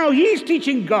 And now he's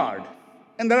teaching God.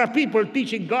 And there are people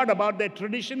teaching God about their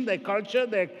tradition, their culture,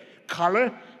 their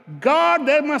color. God,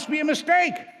 there must be a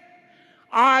mistake.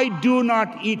 I do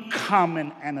not eat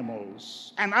common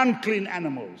animals and unclean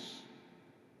animals.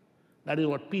 That is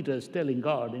what Peter is telling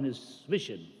God in his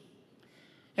vision.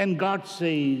 And God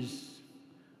says,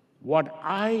 what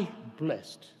I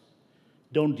blessed,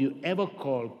 don't you ever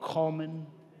call common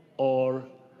or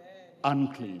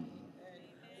unclean.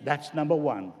 That's number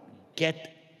one.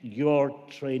 Get your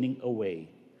training away.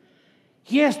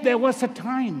 Yes, there was a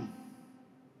time.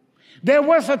 There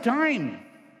was a time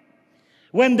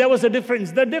when there was a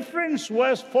difference. The difference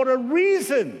was for a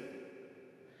reason.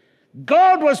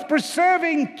 God was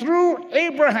preserving through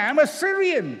Abraham a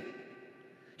Syrian.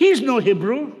 He's no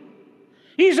Hebrew.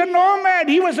 He's a nomad.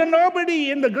 He was a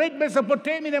nobody in the great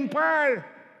Mesopotamian empire.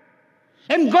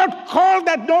 And God called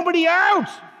that nobody out.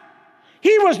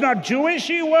 He was not Jewish.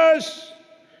 He was,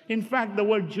 in fact, the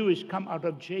word Jewish come out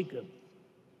of Jacob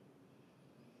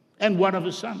and one of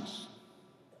his sons.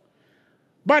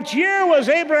 But here was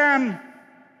Abraham,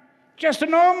 just a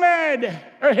nomad,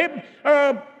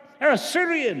 a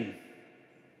Syrian.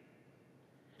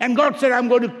 And God said, I'm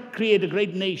going to create a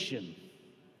great nation.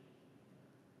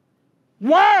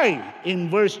 Why? In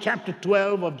verse chapter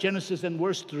 12 of Genesis and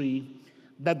verse 3,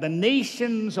 that the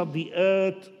nations of the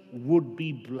earth would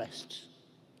be blessed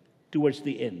towards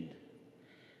the end.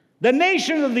 The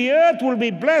nations of the earth will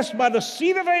be blessed by the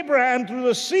seed of Abraham. Through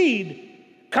the seed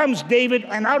comes David,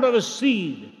 and out of his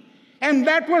seed. And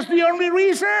that was the only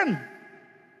reason.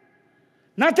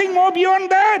 Nothing more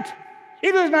beyond that.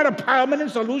 It is not a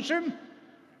permanent solution.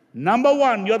 Number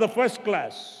one, you're the first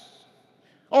class.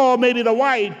 Or maybe the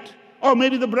white, or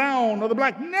maybe the brown, or the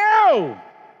black. No!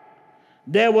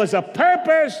 There was a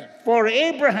purpose for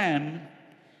Abraham,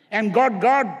 and God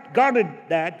guarded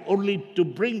that only to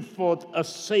bring forth a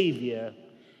Savior,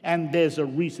 and there's a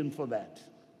reason for that.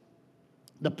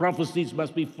 The prophecies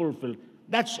must be fulfilled.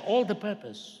 That's all the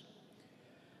purpose.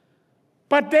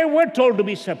 But they were told to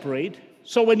be separate.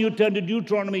 So when you turn to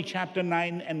Deuteronomy chapter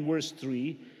 9 and verse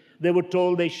 3, they were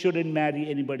told they shouldn't marry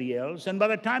anybody else. And by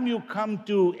the time you come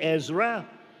to Ezra,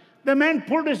 the man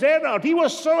pulled his hair out. He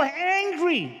was so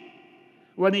angry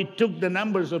when he took the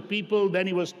numbers of people. Then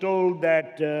he was told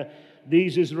that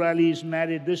these Israelis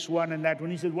married this one and that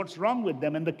one. He said, what's wrong with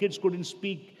them? And the kids couldn't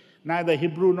speak neither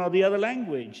Hebrew nor the other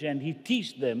language. And he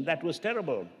teased them. That was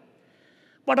terrible.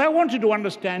 But I want you to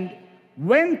understand,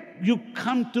 when you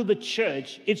come to the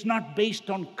church, it's not based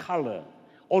on color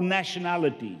or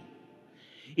nationality.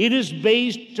 It is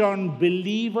based on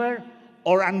believer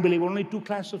or unbeliever. Only two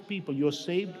classes of people. You're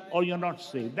saved or you're not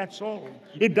saved. That's all.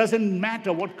 It doesn't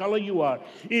matter what color you are.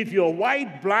 If you're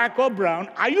white, black, or brown,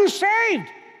 are you saved?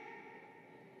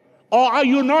 Or are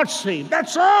you not saved?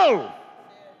 That's all.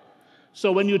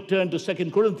 So when you turn to 2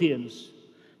 Corinthians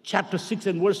chapter 6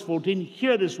 and verse 14,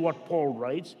 here is what Paul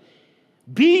writes.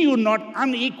 Be you not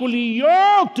unequally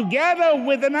yoked together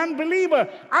with an unbeliever.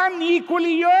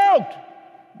 Unequally yoked.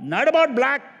 Not about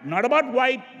black, not about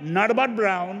white, not about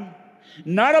brown,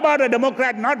 not about a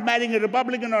Democrat not marrying a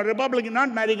Republican or a Republican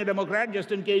not marrying a Democrat,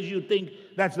 just in case you think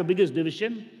that's the biggest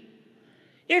division.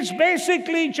 It's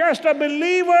basically just a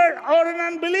believer or an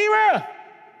unbeliever.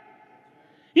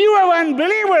 You have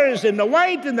unbelievers in the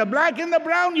white, in the black, in the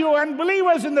brown. You have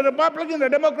unbelievers in the Republican, the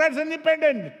Democrats,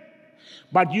 Independent.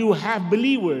 But you have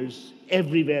believers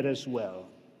everywhere as well.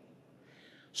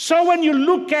 So when you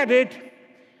look at it,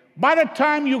 by the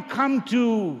time you come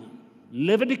to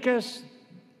Leviticus,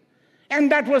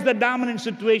 and that was the dominant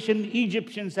situation,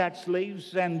 Egyptians had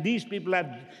slaves, and these people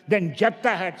had, then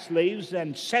Jephthah had slaves,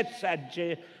 and Seth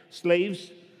had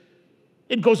slaves.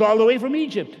 It goes all the way from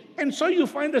Egypt. And so you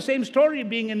find the same story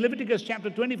being in Leviticus chapter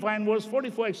 25 and verse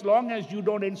 44, as long as you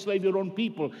don't enslave your own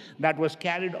people. That was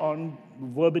carried on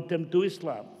verbatim to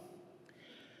Islam.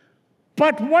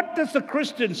 But what does the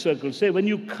Christian circle say? When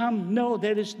you come, no,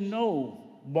 there is no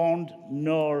bond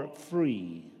nor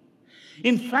free.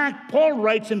 In fact, Paul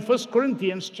writes in 1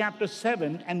 Corinthians chapter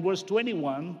 7 and verse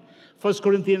 21, 1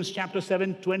 Corinthians chapter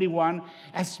 7, 21,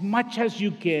 as much as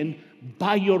you can,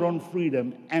 buy your own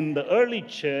freedom. And the early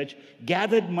church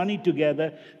gathered money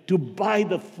together to buy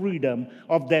the freedom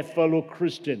of their fellow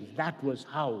Christians. That was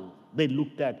how they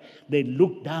looked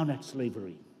down at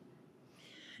slavery.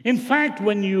 In fact,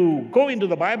 when you go into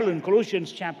the Bible in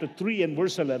Colossians chapter 3 and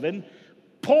verse 11,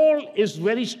 Paul is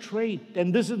very straight,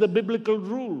 and this is the biblical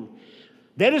rule.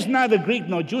 There is neither Greek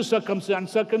nor Jew, circumcision,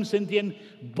 uncircumcision,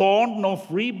 bond nor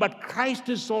free, but Christ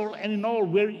is all, and in all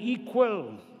we're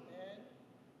equal.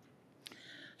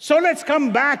 So let's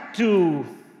come back to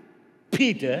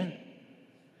Peter.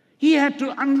 He had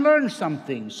to unlearn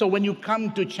something. So when you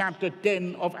come to chapter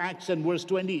 10 of Acts and verse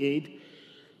 28,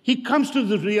 he comes to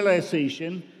the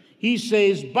realization. He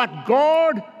says, but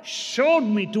God showed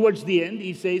me towards the end,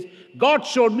 he says, God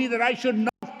showed me that I should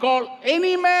not call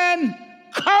any man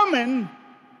common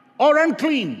or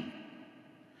unclean.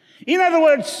 In other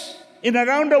words, in a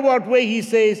roundabout way, he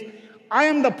says, I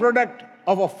am the product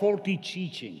of a faulty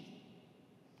teaching.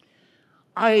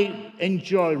 I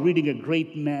enjoy reading a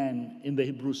great man in the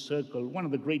Hebrew circle, one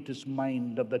of the greatest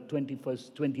minds of the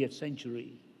 20th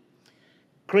century.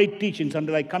 Great teachings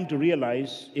until I come to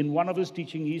realize in one of his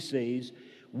teachings he says,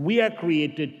 we are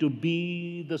created to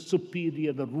be the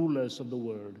superior, the rulers of the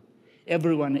world.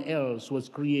 Everyone else was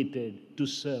created to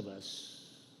serve us.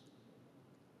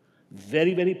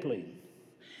 Very, very plain.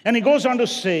 And he goes on to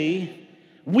say,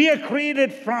 we are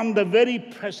created from the very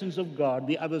presence of God.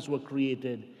 The others were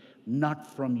created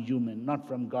not from human, not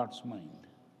from God's mind.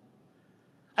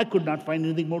 I could not find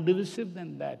anything more divisive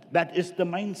than that. That is the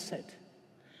mindset.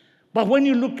 But when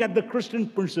you look at the Christian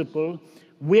principle,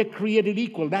 we're created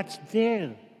equal. That's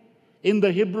there in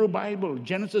the Hebrew Bible.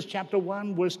 Genesis chapter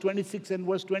 1, verse 26 and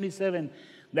verse 27,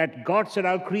 that God said,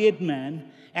 I'll create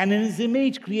man, and in his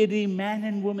image created man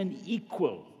and woman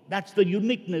equal. That's the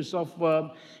uniqueness of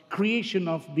creation,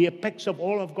 of the apex of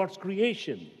all of God's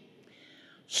creation.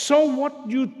 So what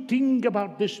do you think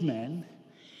about this man?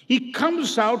 He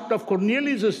comes out of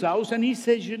Cornelius' house and he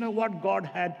says, you know what, God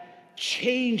had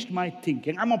changed my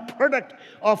thinking. I'm a product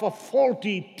of a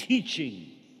faulty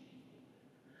teaching.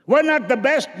 We're not the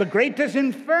best, the greatest.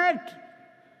 In fact,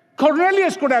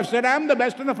 Cornelius could have said, I'm the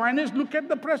best and the finest. Look at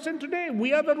the present today.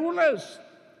 We are the rulers.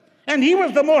 And he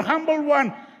was the more humble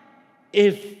one.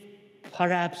 If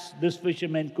perhaps this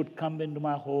fisherman could come into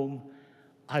my home,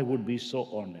 I would be so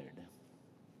honored.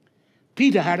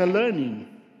 Peter had a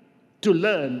learning to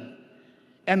learn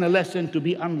and a lesson to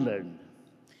be unlearned.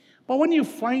 But when you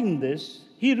find this,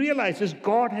 he realizes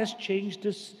God has changed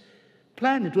his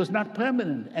plan. It was not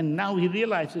permanent. And now he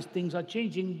realizes things are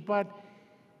changing. But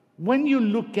when you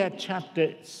look at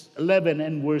chapter 11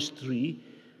 and verse 3,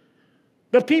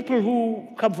 the people who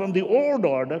come from the old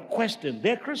order question.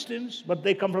 They're Christians, but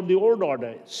they come from the old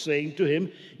order, saying to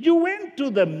him, you went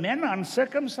to the men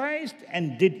uncircumcised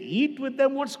and did eat with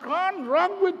them. What's gone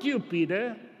wrong with you,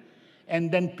 Peter?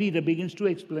 And then Peter begins to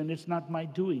explain, it's not my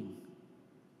doing.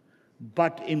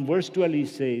 But in verse 12 he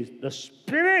says, the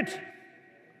Spirit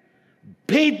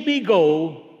bade me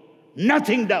go,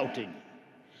 nothing doubting.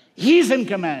 He's in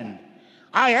command.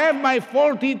 I have my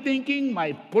faulty thinking,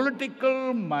 my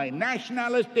political, my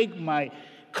nationalistic, my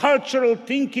cultural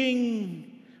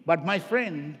thinking. But my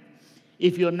friend,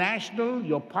 if your national,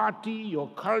 your party, your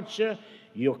culture,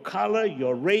 your color,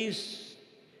 your race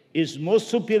is most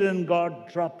superior than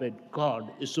God, drop it. God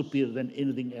is superior than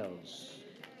anything else.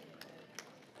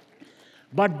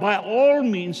 But by all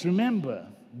means, remember,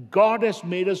 God has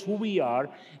made us who we are,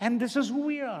 and this is who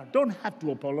we are. Don't have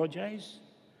to apologize.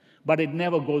 But it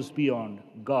never goes beyond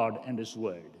God and His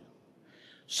Word.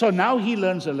 So now he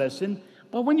learns a lesson.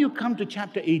 But when you come to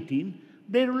chapter 18,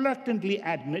 they reluctantly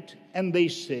admit and they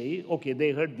say, okay,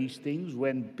 they heard these things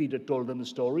when Peter told them the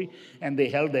story, and they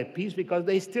held their peace because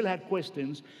they still had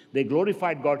questions. They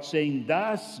glorified God, saying,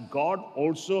 thus God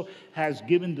also has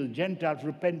given the Gentiles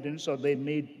repentance, so they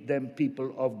made them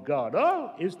people of God.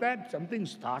 Oh, is that something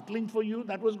startling for you?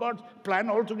 That was God's plan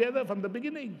altogether from the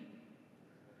beginning.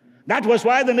 That was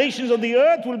why the nations of the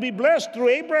earth will be blessed through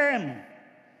Abraham.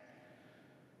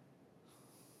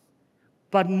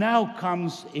 But now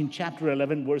comes in chapter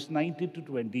 11, verse 19 to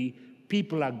 20,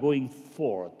 people are going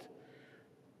forth.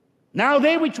 Now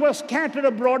they which were scattered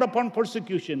abroad upon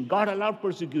persecution, God allowed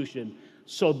persecution,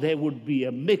 so there would be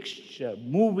a mixture,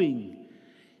 moving.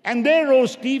 And there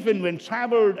rose Stephen, when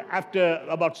traveled after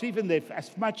about Stephen, they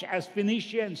as much as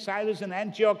Phoenicia and Cyrus and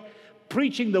Antioch,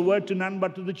 preaching the word to none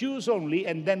but to the Jews only.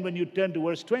 And then when you turn to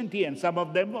verse 20, and some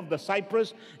of them of the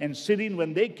Cyprus and Syrian,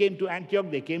 when they came to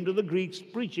Antioch, they came to the Greeks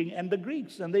preaching, and the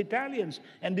Greeks and the Italians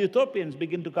and the Ethiopians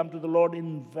begin to come to the Lord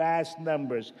in vast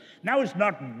numbers. Now it's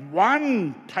not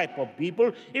one type of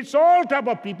people, it's all type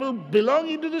of people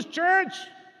belonging to this church.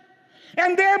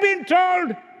 And they're being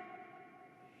told,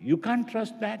 you can't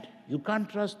trust that. You can't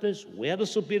trust this. We're the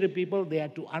superior people. They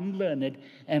had to unlearn it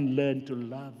and learn to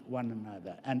love one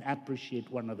another and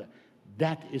appreciate one another.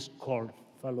 That is called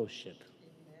fellowship.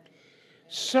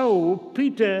 So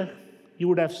Peter, you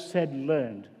would have said,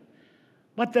 learned.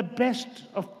 But the best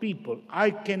of people, I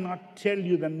cannot tell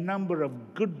you the number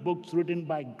of good books written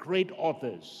by great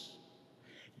authors.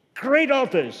 Great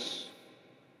authors.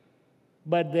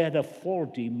 But they had a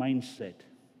faulty mindset.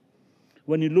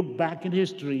 When you look back in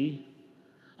history,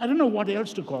 I don't know what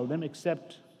else to call them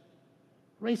except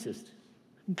racist.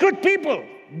 Good people,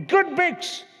 good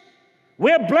books.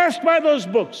 We're blessed by those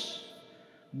books.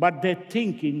 But their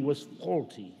thinking was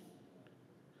faulty.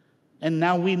 And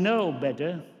now we know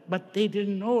better, but they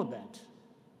didn't know that.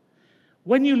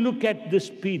 When you look at this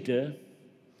Peter,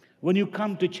 when you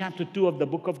come to chapter 2 of the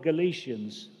book of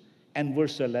Galatians and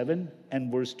verse 11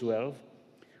 and verse 12,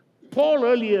 Paul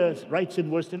earlier writes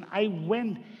in verse 10, I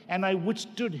went and I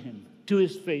withstood him to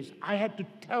his face. I had to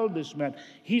tell this man,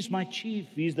 he's my chief,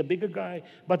 he's the bigger guy,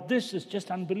 but this is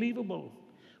just unbelievable.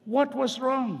 What was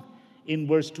wrong? In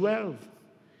verse 12,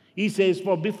 he says,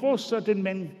 for before certain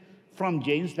men from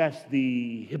James, that's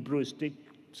the Hebrewistic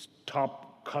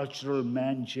top cultural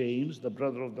man James, the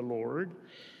brother of the Lord,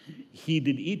 he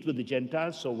did eat with the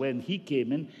Gentiles, so when he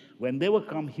came in, when they were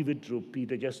come, he withdrew.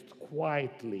 Peter just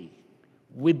quietly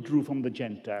withdrew from the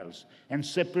Gentiles and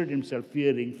separated himself,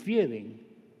 fearing.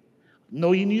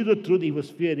 No, he knew the truth. He was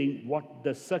fearing what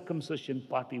the circumcision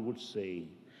party would say.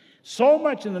 So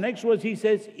much in the next verse he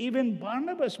says, even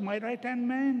Barnabas, my right-hand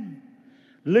man,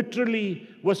 literally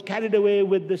was carried away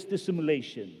with this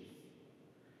dissimulation.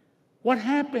 What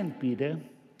happened, Peter?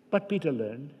 But Peter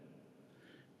learned.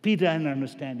 Peter had an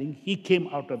understanding. He came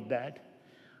out of that.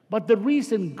 But the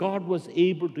reason God was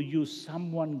able to use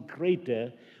someone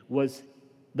greater was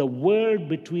the world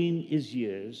between his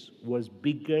ears was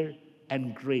bigger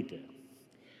and greater.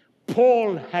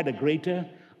 Paul had a greater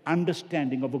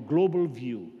understanding of a global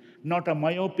view, not a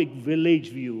myopic village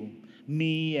view.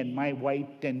 Me and my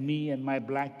white and me and my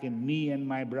black and me and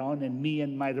my brown and me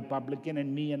and my Republican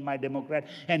and me and my Democrat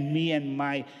and me and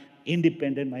my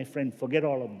independent, my friend. Forget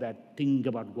all of that. Think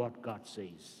about what God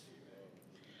says.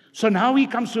 So now he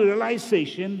comes to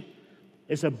realization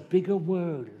it's a bigger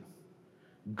world.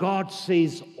 God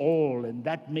says all, and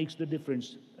that makes the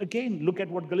difference. Again, look at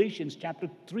what Galatians chapter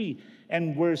 3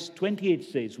 and verse 28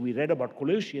 says. We read about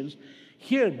Colossians.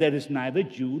 Here there is neither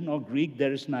Jew nor Greek,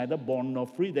 there is neither bond nor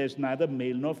free, there is neither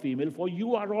male nor female, for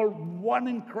you are all one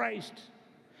in Christ.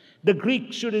 The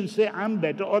Greek shouldn't say, I'm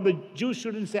better, or the Jew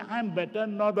shouldn't say, I'm better,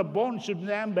 nor the born shouldn't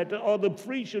say, I'm better, or the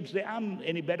free should say, I'm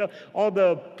any better, or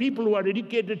the people who are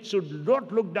educated should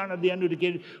not look down at the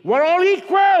uneducated. We're all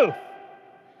equal.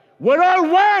 We're all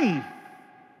one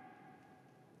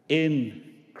in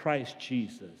Christ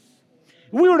Jesus.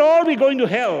 We would all be going to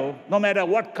hell, no matter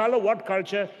what color, what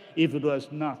culture, if it was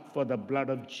not for the blood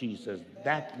of Jesus.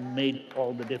 That made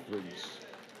all the difference.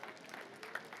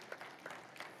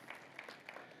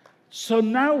 So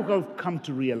now I've come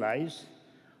to realize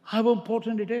how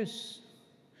important it is.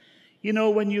 You know,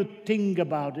 when you think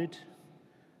about it,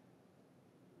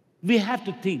 we have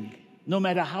to think, no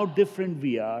matter how different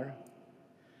we are,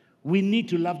 we need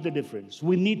to love the difference.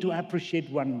 We need to appreciate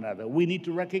one another. We need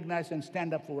to recognize and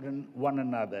stand up for one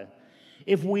another.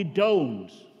 If we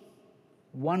don't,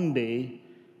 one day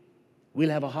we'll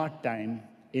have a hard time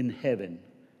in heaven.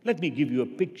 Let me give you a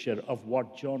picture of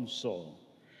what John saw.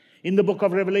 In the book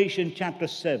of Revelation, chapter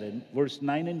 7, verse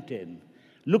 9 and 10,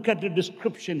 look at the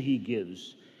description he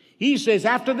gives. He says,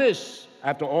 after this,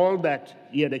 after all that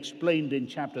he had explained in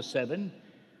chapter 7,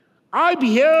 I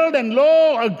beheld, and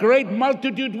lo, a great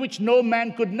multitude which no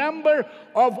man could number,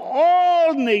 of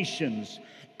all nations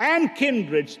and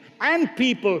kindreds and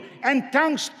people and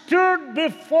tongues, stood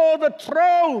before the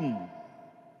throne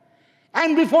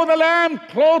and before the Lamb,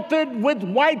 clothed with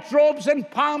white robes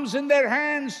and palms in their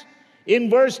hands.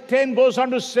 In verse 10 goes on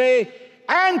to say,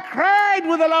 and cried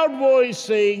with a loud voice,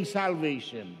 saying,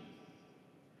 salvation.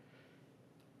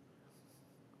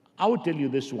 I would tell you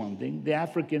this one thing. The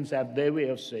Africans have their way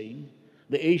of saying.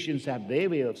 The Asians have their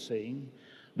way of saying.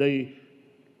 The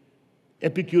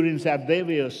Epicureans have their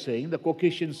way of saying. The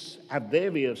Caucasians have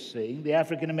their way of saying. The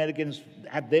African Americans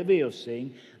have their way of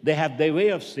saying. They have their way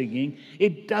of singing.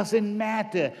 It doesn't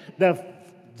matter.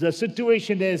 The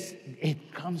situation is,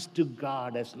 it comes to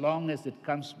God as long as it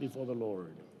comes before the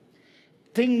Lord.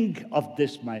 Think of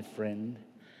this, my friend.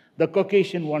 The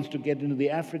Caucasian wants to get into the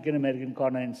African American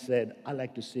corner and said, I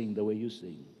like to sing the way you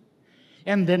sing.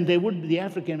 And then the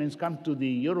African Americans come to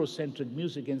the Eurocentric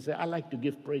music and say, I like to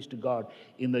give praise to God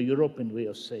in the European way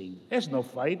of saying. There's no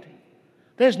fight.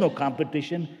 There's no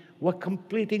competition. We're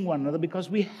completing one another because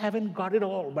we haven't got it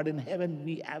all, but in heaven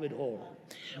we have it all.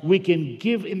 We can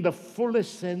give in the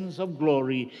fullest sense of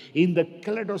glory, in the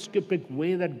kaleidoscopic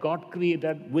way that God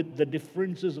created, with the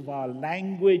differences of our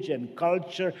language and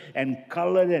culture and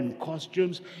color and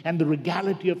costumes and the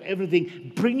regality of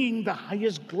everything, bringing the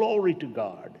highest glory to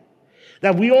God.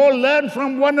 That we all learn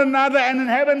from one another, and in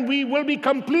heaven we will be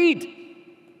complete.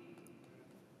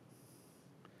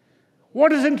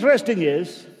 What is interesting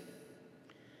is,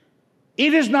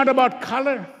 it is not about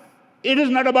color. It is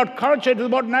not about culture. It is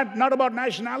not about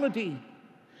nationality.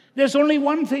 There's only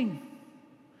one thing.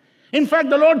 In fact,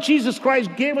 the Lord Jesus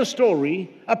Christ gave a story,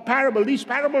 a parable. These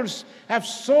parables have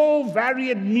so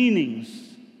varied meanings.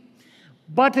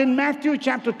 But in Matthew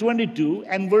chapter 22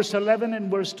 and verse 11 and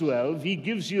verse 12, he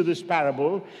gives you this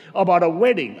parable about a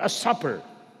wedding, a supper.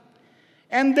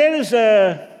 And there is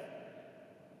a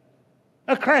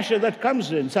crasher that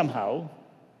comes in somehow.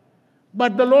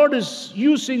 But the Lord is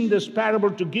using this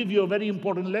parable to give you a very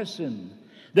important lesson.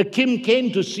 The king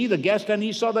came to see the guest, and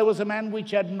he saw there was a man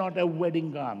which had not a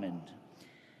wedding garment.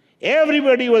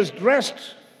 Everybody was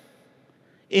dressed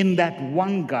in that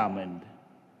one garment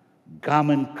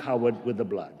covered with the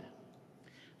blood.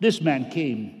 This man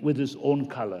came with his own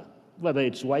color, whether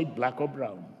it's white, black, or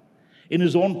brown, in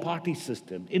his own party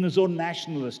system, in his own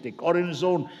nationalistic, or in his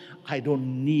own, I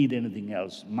don't need anything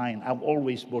else. Mine, I've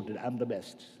always voted, I'm the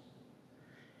best.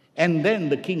 And then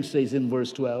the king says in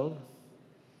verse 12,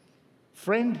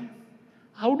 friend,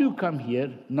 how do you come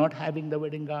here not having the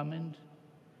wedding garment?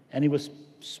 And he was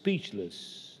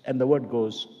speechless. And the word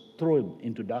goes, throw him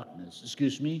into darkness.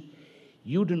 Excuse me,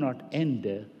 you do not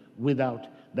enter without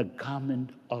the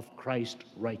garment of Christ's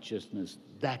righteousness.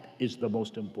 That is the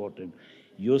most important.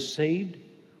 You're saved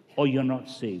or you're not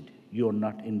saved. You're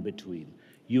not in between.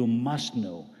 You must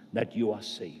know that you are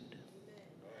saved.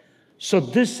 So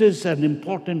this is an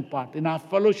important part. In our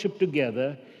fellowship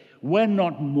together, we're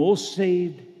not more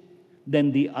saved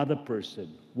than the other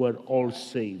person. We're all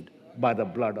saved by the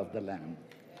blood of the Lamb.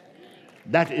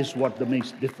 That is what the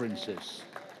makes difference is.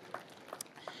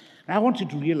 I want you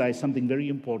to realize something very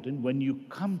important. When you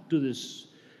come to this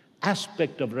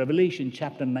aspect of Revelation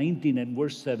chapter 19 and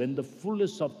verse 7, the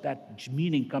fullness of that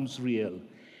meaning comes real.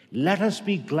 Let us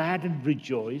be glad and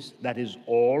rejoice. That is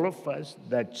all of us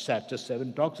that chapter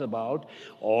 7 talks about.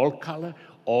 All color,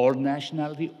 all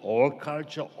nationality, all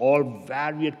culture, all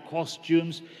varied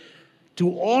costumes.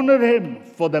 To honor him,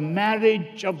 for the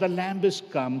marriage of the Lamb is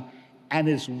come, and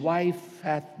his wife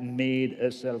hath made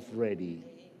herself ready.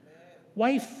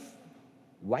 Wife,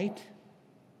 white,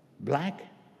 black,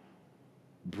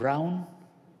 brown,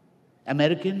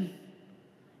 American,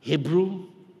 Hebrew,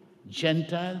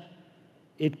 Gentile.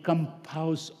 It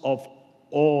compounds of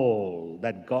all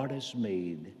that God has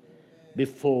made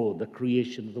before the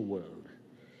creation of the world.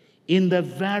 In the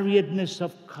variedness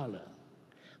of color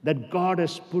that God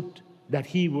has put, that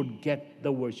he would get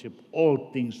the worship.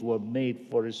 All things were made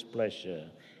for his pleasure,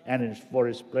 and for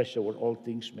his pleasure were all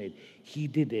things made. He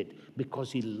did it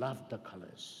because he loved the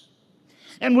colors.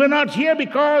 And we're not here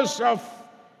because of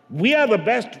we are the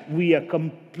best. We are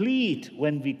complete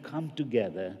when we come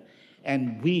together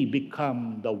and we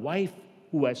become the wife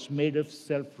who has made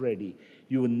herself ready.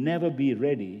 You will never be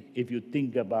ready if you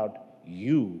think about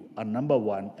you are number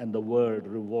one and the world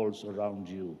revolves around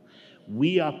you.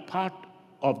 We are part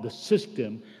of the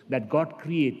system that God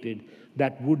created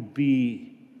that would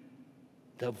be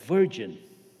the virgin,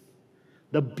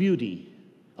 the beauty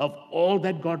of all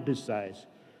that God desires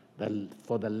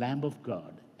for the Lamb of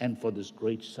God and for this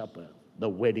great supper, the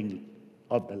wedding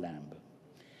of the Lamb.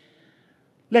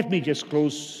 Let me just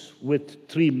close with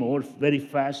three more very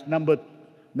fast. Number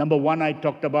one, I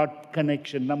talked about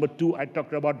connection. Number two, I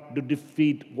talked about to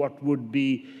defeat what would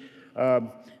be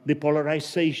the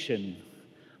polarization.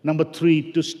 Number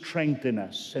three, to strengthen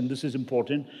us. And this is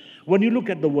important. When you look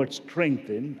at the word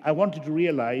strengthen, I want you to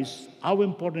realize how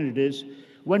important it is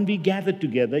when we gather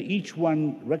together. Each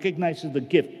one recognizes the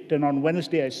gift. And on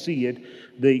Wednesday, I see it.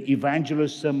 The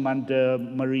evangelism under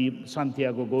Marie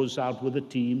Santiago goes out with a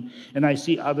team. And I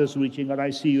see others reaching out.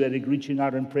 I see you, Eric, reaching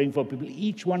out and praying for people.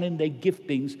 Each one in their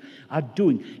giftings are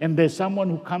doing. And there's someone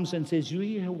who comes and says, you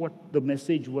hear what the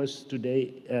message was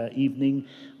today evening?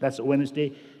 That's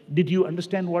Wednesday. Did you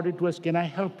understand what it was? Can I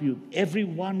help you?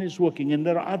 Everyone is working, and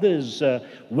there are others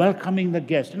welcoming the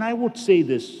guest. And I would say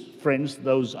this, friends,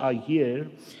 those are here,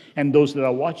 and those that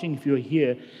are watching, if you're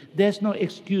here, there's no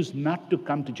excuse not to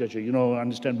come to church. You know,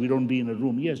 understand, we don't be in a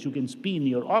room. Yes, you can be in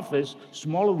your office,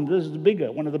 smaller than this is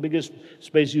bigger, one of the biggest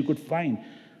spaces you could find.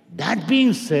 That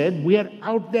being said, we are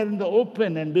out there in the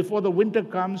open, and before the winter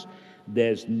comes,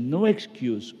 there's no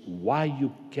excuse why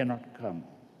you cannot come.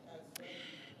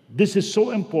 This is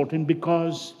so important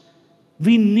because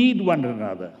we need one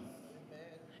another.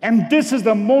 And this is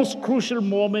the most crucial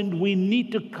moment. We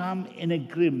need to come in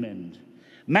agreement.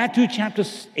 Matthew chapter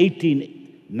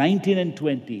 18, 19 and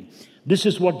 20. This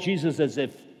is what Jesus says,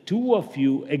 if two of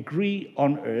you agree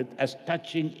on earth as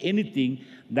touching anything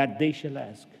that they shall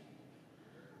ask.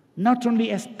 Not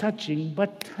only as touching,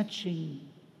 but touching.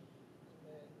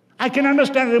 I can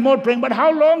understand remote praying, but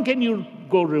how long can you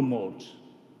go remote?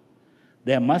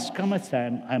 There must come a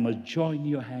time I must join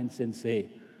your hands and say,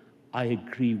 I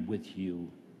agree with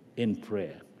you in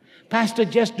prayer. Pastor,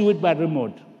 just do it by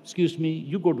remote. Excuse me,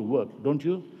 you go to work, don't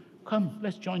you? Come,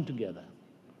 let's join together.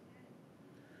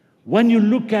 When you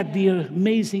look at the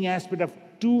amazing aspect of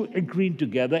two agreeing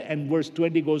together, and verse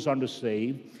 20 goes on to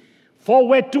say, for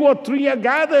where two or three are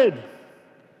gathered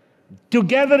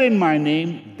together in my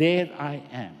name, there I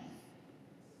am.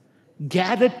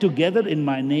 Gathered together in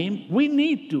my name, we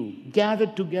need to gather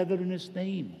together in his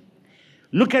name.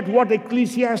 Look at what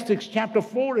Ecclesiastes chapter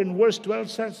 4 and verse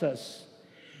 12 says us.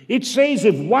 It says,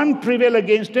 if one prevail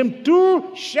against him,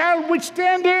 two shall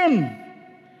withstand him.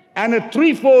 And a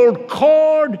threefold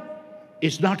cord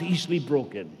is not easily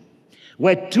broken.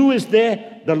 Where two is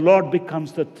there, the Lord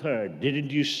becomes the third.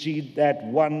 Didn't you see that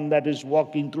one that is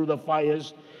walking through the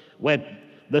fires, where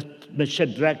the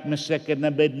Shadrach, Meshach, and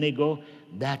Abednego,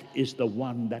 that is the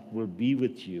one that will be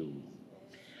with you.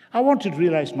 I want you to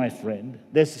realize, my friend,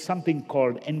 there's something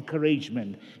called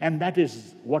encouragement, and that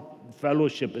is what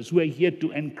fellowship is. We're here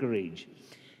to encourage.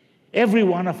 Every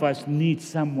one of us needs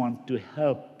someone to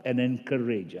help and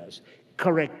encourage us,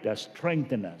 correct us,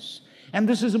 strengthen us. And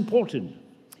this is important.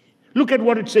 Look at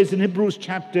what it says in Hebrews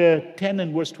chapter 10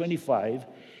 and verse 25.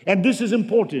 And this is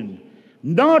important.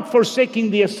 Not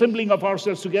forsaking the assembling of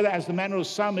ourselves together as the manner of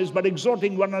some is, but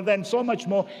exhorting one another, and so much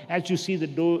more as you see the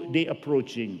day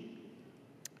approaching.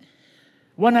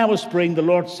 When I was praying, the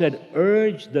Lord said,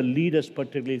 urge the leaders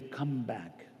particularly come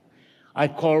back. I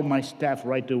called my staff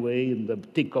right away in the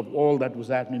thick of all that was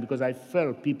happening because I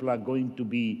felt people are going to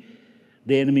be,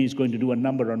 the enemy is going to do a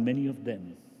number on many of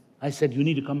them. I said, you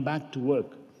need to come back to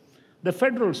work. The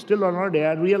federal still on holiday.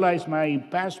 I realized my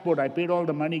passport, I paid all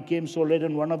the money, came so late,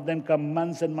 and one of them come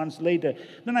months and months later.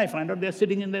 Then I find out they're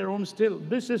sitting in their homes still.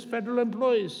 This is federal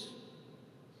employees.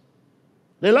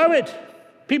 They love it.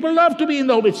 People love to be in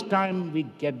the home. It's time we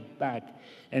get back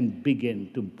and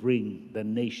begin to bring the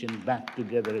nation back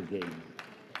together again.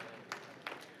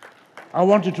 I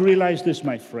want you to realize this,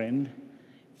 my friend.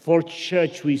 For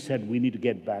church, we said we need to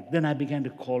get back. Then I began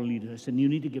to call leaders, and you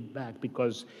need to get back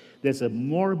because there's a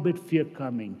morbid fear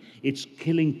coming. It's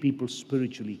killing people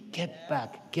spiritually. Get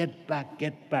back, get back,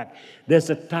 get back. There's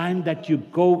a time that you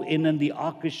go in and the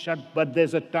ark is shut, but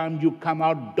there's a time you come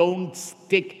out. Don't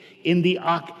stick in the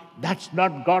ark. That's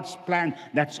not God's plan.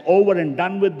 That's over and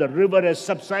done with. The river has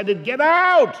subsided. Get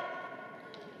out!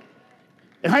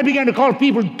 And I began to call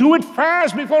people, do it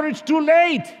fast before it's too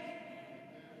late.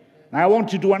 Now, I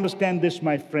want you to understand this,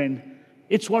 my friend.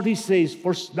 It's what he says,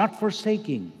 not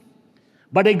forsaking,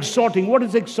 but exhorting. What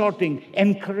is exhorting?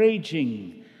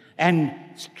 Encouraging and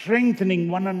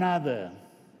strengthening one another.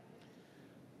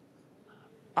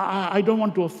 I don't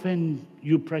want to offend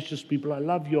you, precious people. I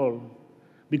love you all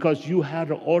because you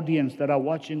have an audience that are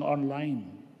watching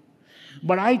online.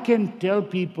 But I can tell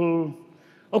people,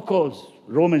 of course,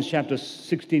 Romans chapter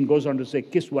 16 goes on to say,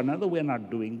 kiss one another. We're not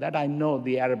doing that. I know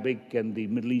the Arabic and the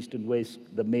Middle Eastern ways,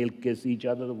 the male kiss each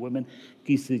other, the women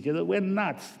kiss each other. We're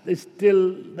not. There's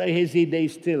still the hazy day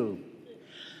still.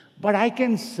 But I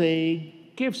can say,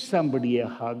 give somebody a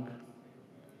hug.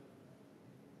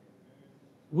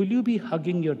 Will you be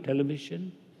hugging your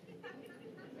television?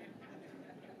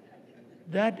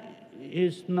 That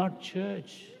is not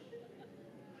church.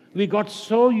 We got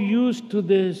so used to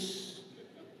this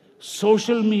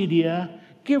social media.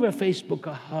 Give a Facebook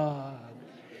a hug.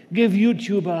 Give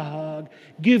YouTube a hug.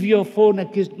 Give your phone a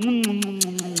kiss.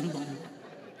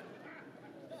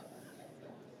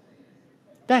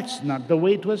 That's not the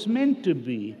way it was meant to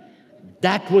be.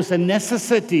 That was a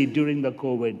necessity during the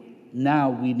COVID. Now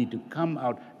we need to come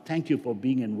out. Thank you for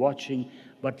being and watching.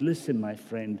 But listen, my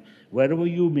friend, wherever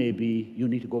you may be, you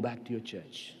need to go back to your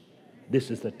church.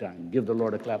 This is the time. Give the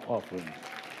Lord a clap offering.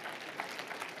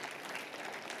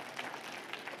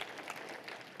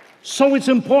 So it's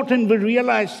important we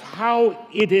realize how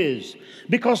it is.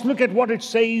 Because look at what it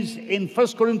says in 1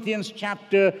 Corinthians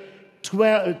chapter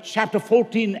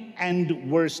 14 and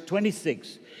verse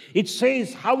 26. It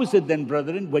says, how is it then,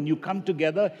 brethren, when you come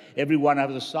together, everyone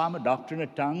has a psalm, a doctrine, a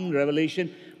tongue,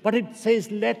 revelation. But it says,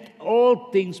 let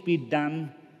all things be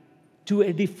done to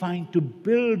edifying, to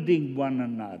building one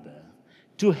another,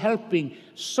 to helping.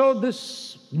 So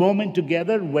this moment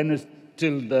together, when it's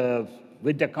till the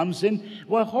winter comes in,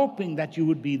 we're hoping that you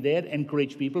would be there,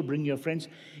 encourage people, bring your friends.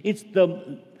 It's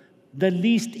the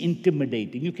least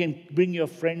intimidating. You can bring your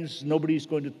friends. Nobody's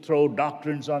going to throw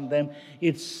doctrines on them.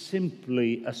 It's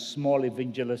simply a small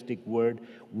evangelistic word.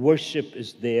 Worship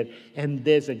is there, and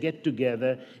there's a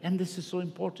get-together, and this is so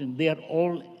important. They are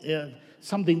all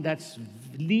something that's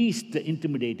least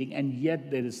intimidating, and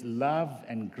yet there is love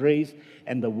and grace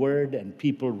and the word and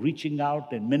people reaching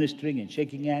out and ministering and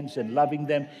shaking hands and loving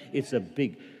them. It's a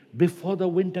big, before the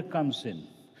winter comes in.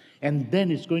 And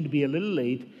then it's going to be a little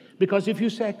late, because if you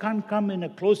say, I can't come in a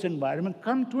closed environment,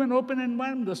 come to an open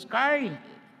environment. The sky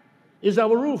is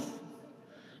our roof.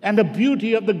 And the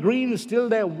beauty of the green is still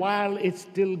there while it's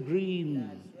still green.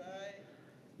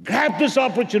 Grab this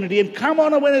opportunity and come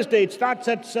on a Wednesday. It starts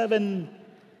at 7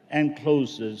 and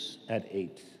closes at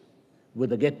 8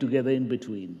 with a get-together in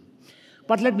between.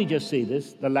 But let me just say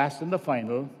this, the last and the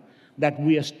final, that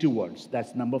we are stewards.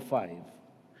 That's number 5.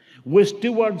 We're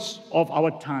stewards of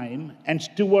our time and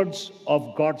stewards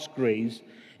of God's grace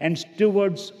and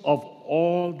stewards of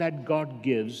all that God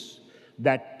gives,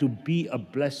 that to be a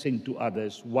blessing to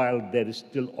others while there is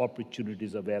still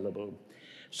opportunities available.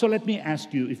 So let me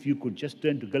ask you if you could just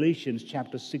turn to Galatians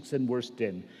chapter 6 and verse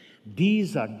 10.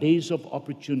 These are days of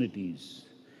opportunities.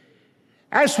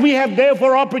 As we have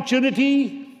therefore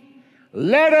opportunity,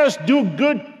 let us do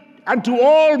good unto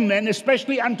all men,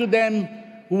 especially unto them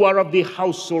who are of the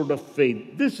household of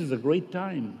faith. This is a great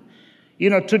time. You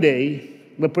know, today,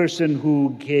 the person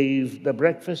who gave the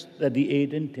breakfast at the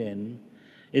 8 and 10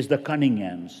 is the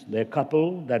Cunninghams. They're a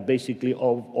couple that basically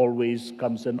always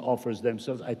comes and offers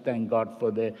themselves. I thank God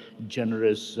for their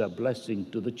generous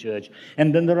blessing to the church.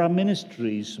 And then there are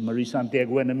ministries, Marie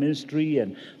Santiaguena ministry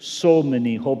and so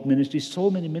many Hope ministries, so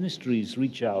many ministries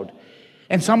reach out.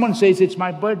 And someone says, it's my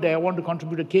birthday, I want to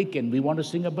contribute a cake, and we want to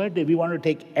sing a birthday. We want to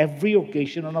take every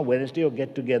occasion on a Wednesday or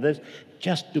get-togethers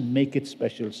just to make it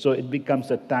special. So it becomes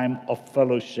a time of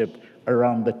fellowship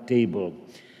around the table.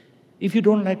 If you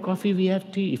don't like coffee, we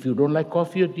have tea. If you don't like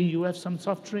coffee or tea, you have some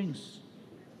soft drinks.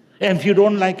 And if you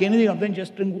don't like anything of them,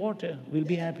 just drink water. We'll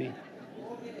be happy.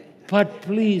 But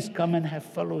please come and have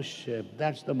fellowship.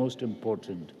 That's the most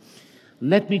important.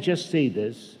 Let me just say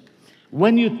this.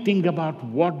 When you think about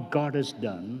what God has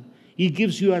done, He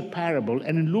gives you a parable.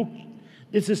 And in Luke,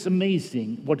 this is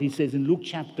amazing what He says in Luke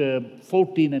chapter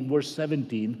 14 and verse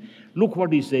 17. Look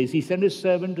what He says. He sent His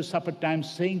servant to supper time,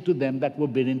 saying to them that were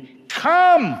bidden,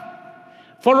 come,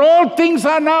 for all things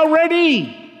are now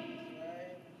ready.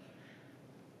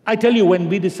 I tell you, when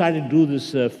we decided to do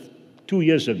this 2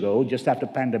 years ago, just after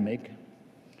pandemic,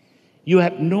 you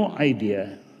have no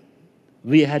idea.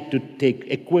 We had to take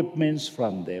equipments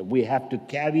from there. We have to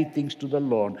carry things to the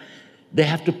lawn. They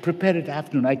have to prepare it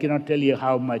afternoon. I cannot tell you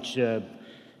how much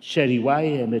Sherry Y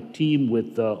and a team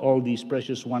with all these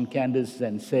precious one, Candace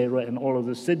and Sarah and all of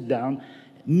us sit down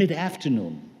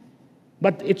mid-afternoon.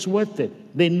 But it's worth it.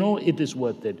 They know it is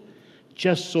worth it,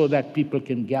 just so that people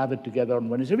can gather together on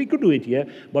Wednesday. We could do it here,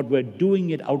 but we're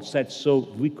doing it outside so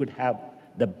we could have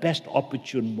the best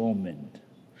opportune moment.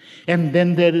 And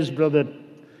then there is Brother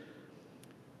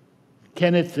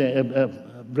Kenneth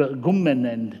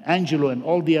Gumman and Angelo and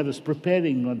all the others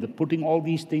preparing, putting all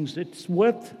these things. It's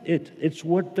worth it. It's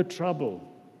worth the trouble.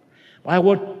 I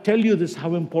will tell you this,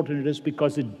 how important it is,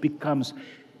 because it becomes,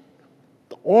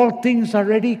 all things are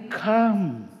ready,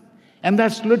 come. And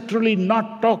that's literally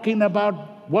not talking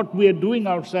about what we are doing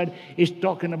outside. It's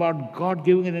talking about God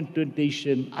giving an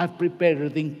invitation. I've prepared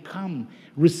everything. Come,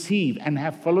 receive, and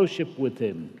have fellowship with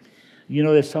Him. You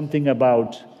know, there's something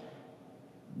about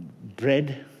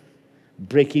bread,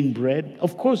 breaking bread.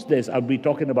 Of course, I'll be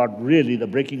talking about really the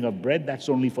breaking of bread. That's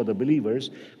only for the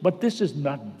believers. But this is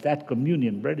not that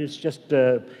communion bread. It's just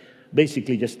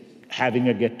basically just having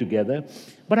a get-together.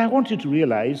 But I want you to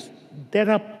realize there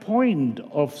are points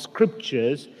of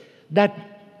scriptures that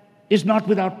is not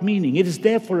without meaning. It is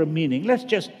there for a meaning. Let's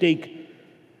just take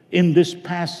in this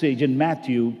passage in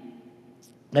Matthew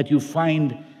that you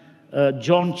find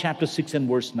John chapter 6 and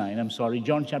verse 9.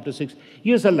 John chapter 6.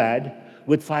 Here's a lad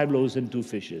with 5 loaves and 2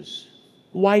 fishes.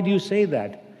 Why do you say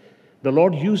that? The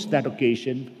Lord used that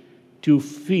occasion to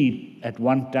feed at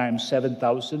one time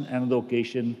 7,000, another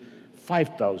occasion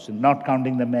 5,000, not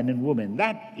counting the men and women.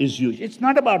 That is huge. It's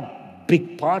not about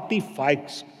big party,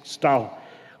 5-star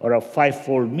or a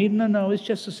 5-fold meal. No, it's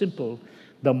just so simple.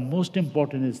 The most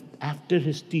important is after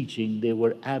his teaching, they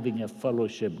were having a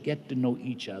fellowship, get to know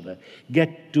each other,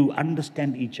 get to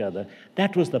understand each other.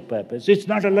 That was the purpose. It's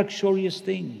not a luxurious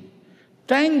thing.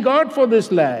 Thank God for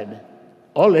this lad.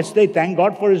 Or let's say thank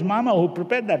God for his mama who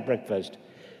prepared that breakfast.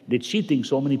 Did she think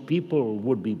so many people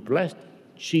would be blessed?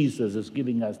 Jesus is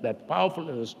giving us that powerful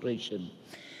illustration.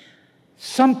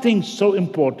 Something so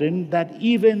important that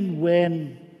even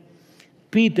when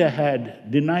Peter had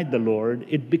denied the Lord,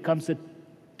 it becomes a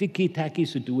ticky-tacky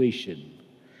situation.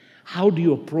 How do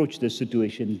you approach this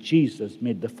situation? Jesus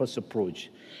made the first approach.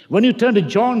 When you turn to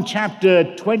John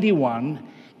chapter 21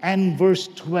 and verse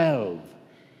 12,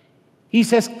 he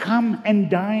says, come and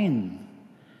dine.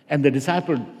 And the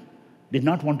disciple did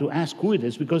not want to ask who it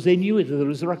is because they knew it was the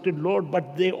resurrected Lord,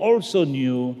 but they also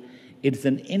knew it's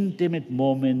an intimate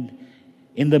moment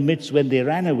in the midst when they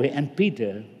ran away, and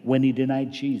Peter, when he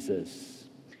denied Jesus.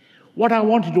 What I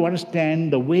want you to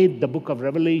understand, the way the book of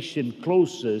Revelation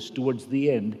closes towards the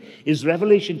end, is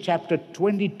Revelation chapter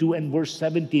 22 and verse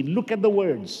 17. Look at the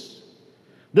words.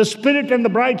 The Spirit and the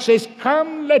bride says,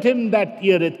 come, let him that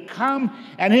heareth come,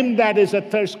 and him that is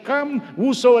athirst come,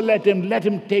 whosoever let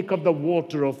him take of the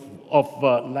water of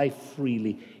life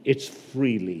freely. It's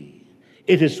freely.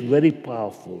 It is very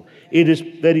powerful. It is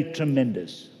very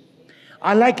tremendous.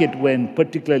 I like it when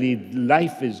particularly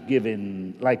life is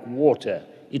given like water,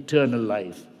 eternal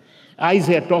life.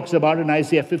 Isaiah talks about it in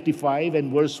Isaiah 55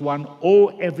 and verse 1, O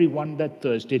everyone that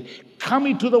thirsted, come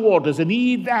into the waters, and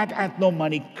he that hath no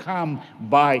money, come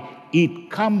buy,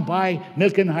 eat. Come buy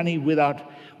milk and honey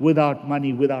without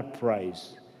money, without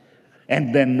price.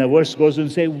 And then the verse goes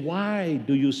and say, why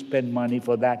do you spend money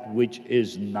for that which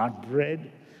is not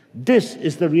bread? This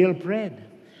is the real bread.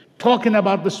 Talking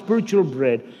about the spiritual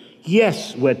bread.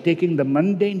 Yes, we're taking the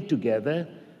mundane together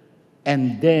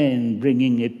and then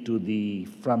bringing it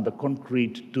from the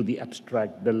concrete to the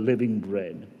abstract, the living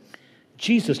bread.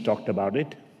 Jesus talked about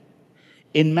it.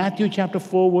 In Matthew chapter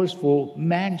 4, verse 4,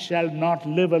 man shall not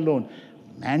live alone.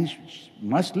 Man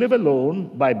must live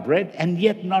alone by bread, and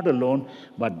yet not alone,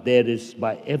 but there is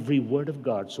by every word of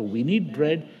God. So we need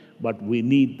bread, but we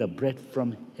need the bread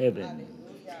from heaven.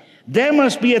 There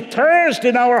must be a thirst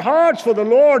in our hearts for the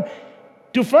Lord,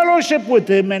 to fellowship with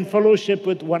Him and fellowship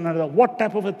with one another. What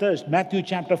type of a thirst? Matthew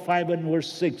chapter 5 and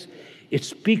verse 6. It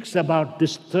speaks about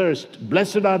this thirst.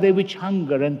 Blessed are they which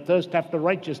hunger and thirst after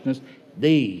righteousness.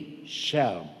 They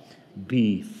shall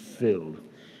be filled.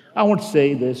 I want to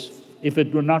say this. If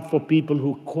it were not for people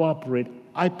who cooperate,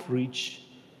 I preach.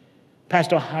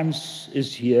 Pastor Hans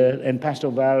is here, and Pastor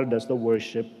Val does the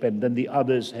worship, and then the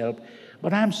others help.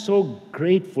 But I'm so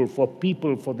grateful for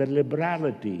people, for their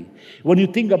liberality. When you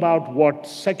think about what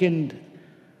 2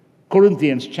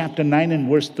 Corinthians chapter 9 and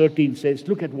verse 13 says,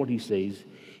 look at what he says.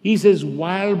 He says,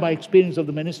 while by experience of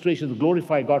the ministration to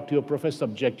glorify God to your professed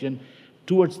subjection,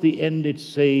 towards the end it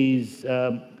says,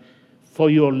 for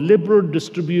your liberal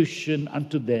distribution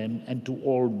unto them and to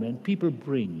all men. People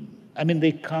bring. I mean,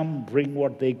 they come, bring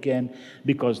what they can,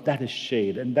 because that is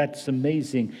shade, and that's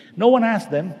amazing. No one asks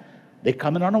them. They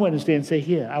come in on a Wednesday and say,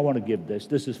 here, I want to give this.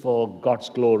 This is for God's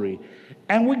glory.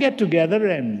 And we get together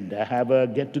and have a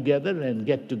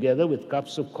get-together with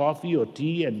cups of coffee or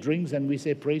tea and drinks, and we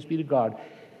say, praise be to God,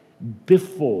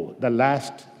 before the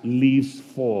last leaves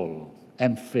fall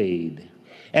and fade,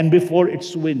 and before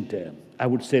it's winter. I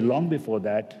would say long before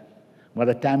that, by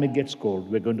the time it gets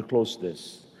cold, we're going to close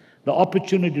this. The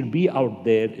opportunity to be out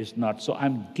there is not. So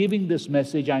I'm giving this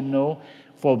message, I know,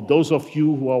 for those of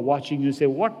you who are watching, you say,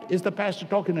 what is the pastor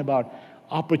talking about?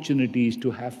 Opportunities to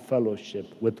have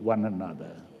fellowship with one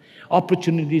another.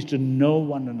 Opportunities to know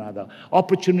one another.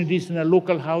 Opportunities in a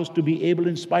local house to be able,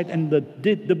 in spite. And the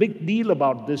big deal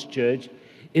about this church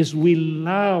is we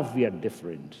are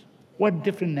different. We're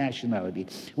different nationality.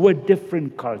 We're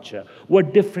different culture. We're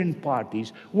different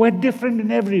parties. We're different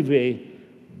in every way.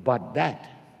 But that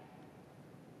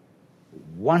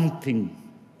one thing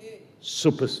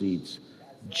supersedes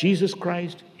Jesus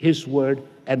Christ, His Word,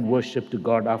 and worship to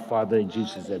God our Father in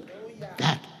Jesus' name.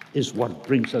 That is what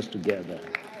brings us together.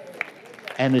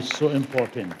 And it's so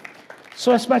important.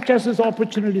 So as much as this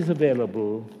opportunity is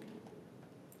available,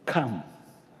 come,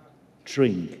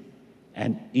 drink,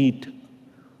 and eat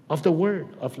of the Word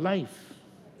of life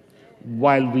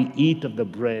while we eat of the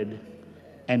bread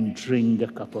and drink the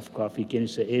cup of coffee. Can you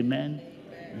say amen?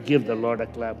 Amen. Give the Lord a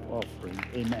clap offering.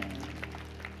 Amen.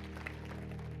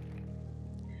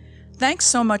 Thanks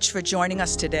so much for joining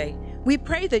us today. We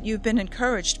pray that you've been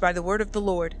encouraged by the word of the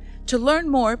Lord. To learn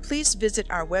more, please visit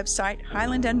our website,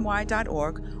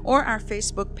 highlandny.org, or our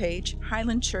Facebook page,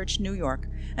 Highland Church New York.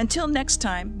 Until next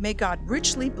time, may God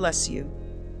richly bless you.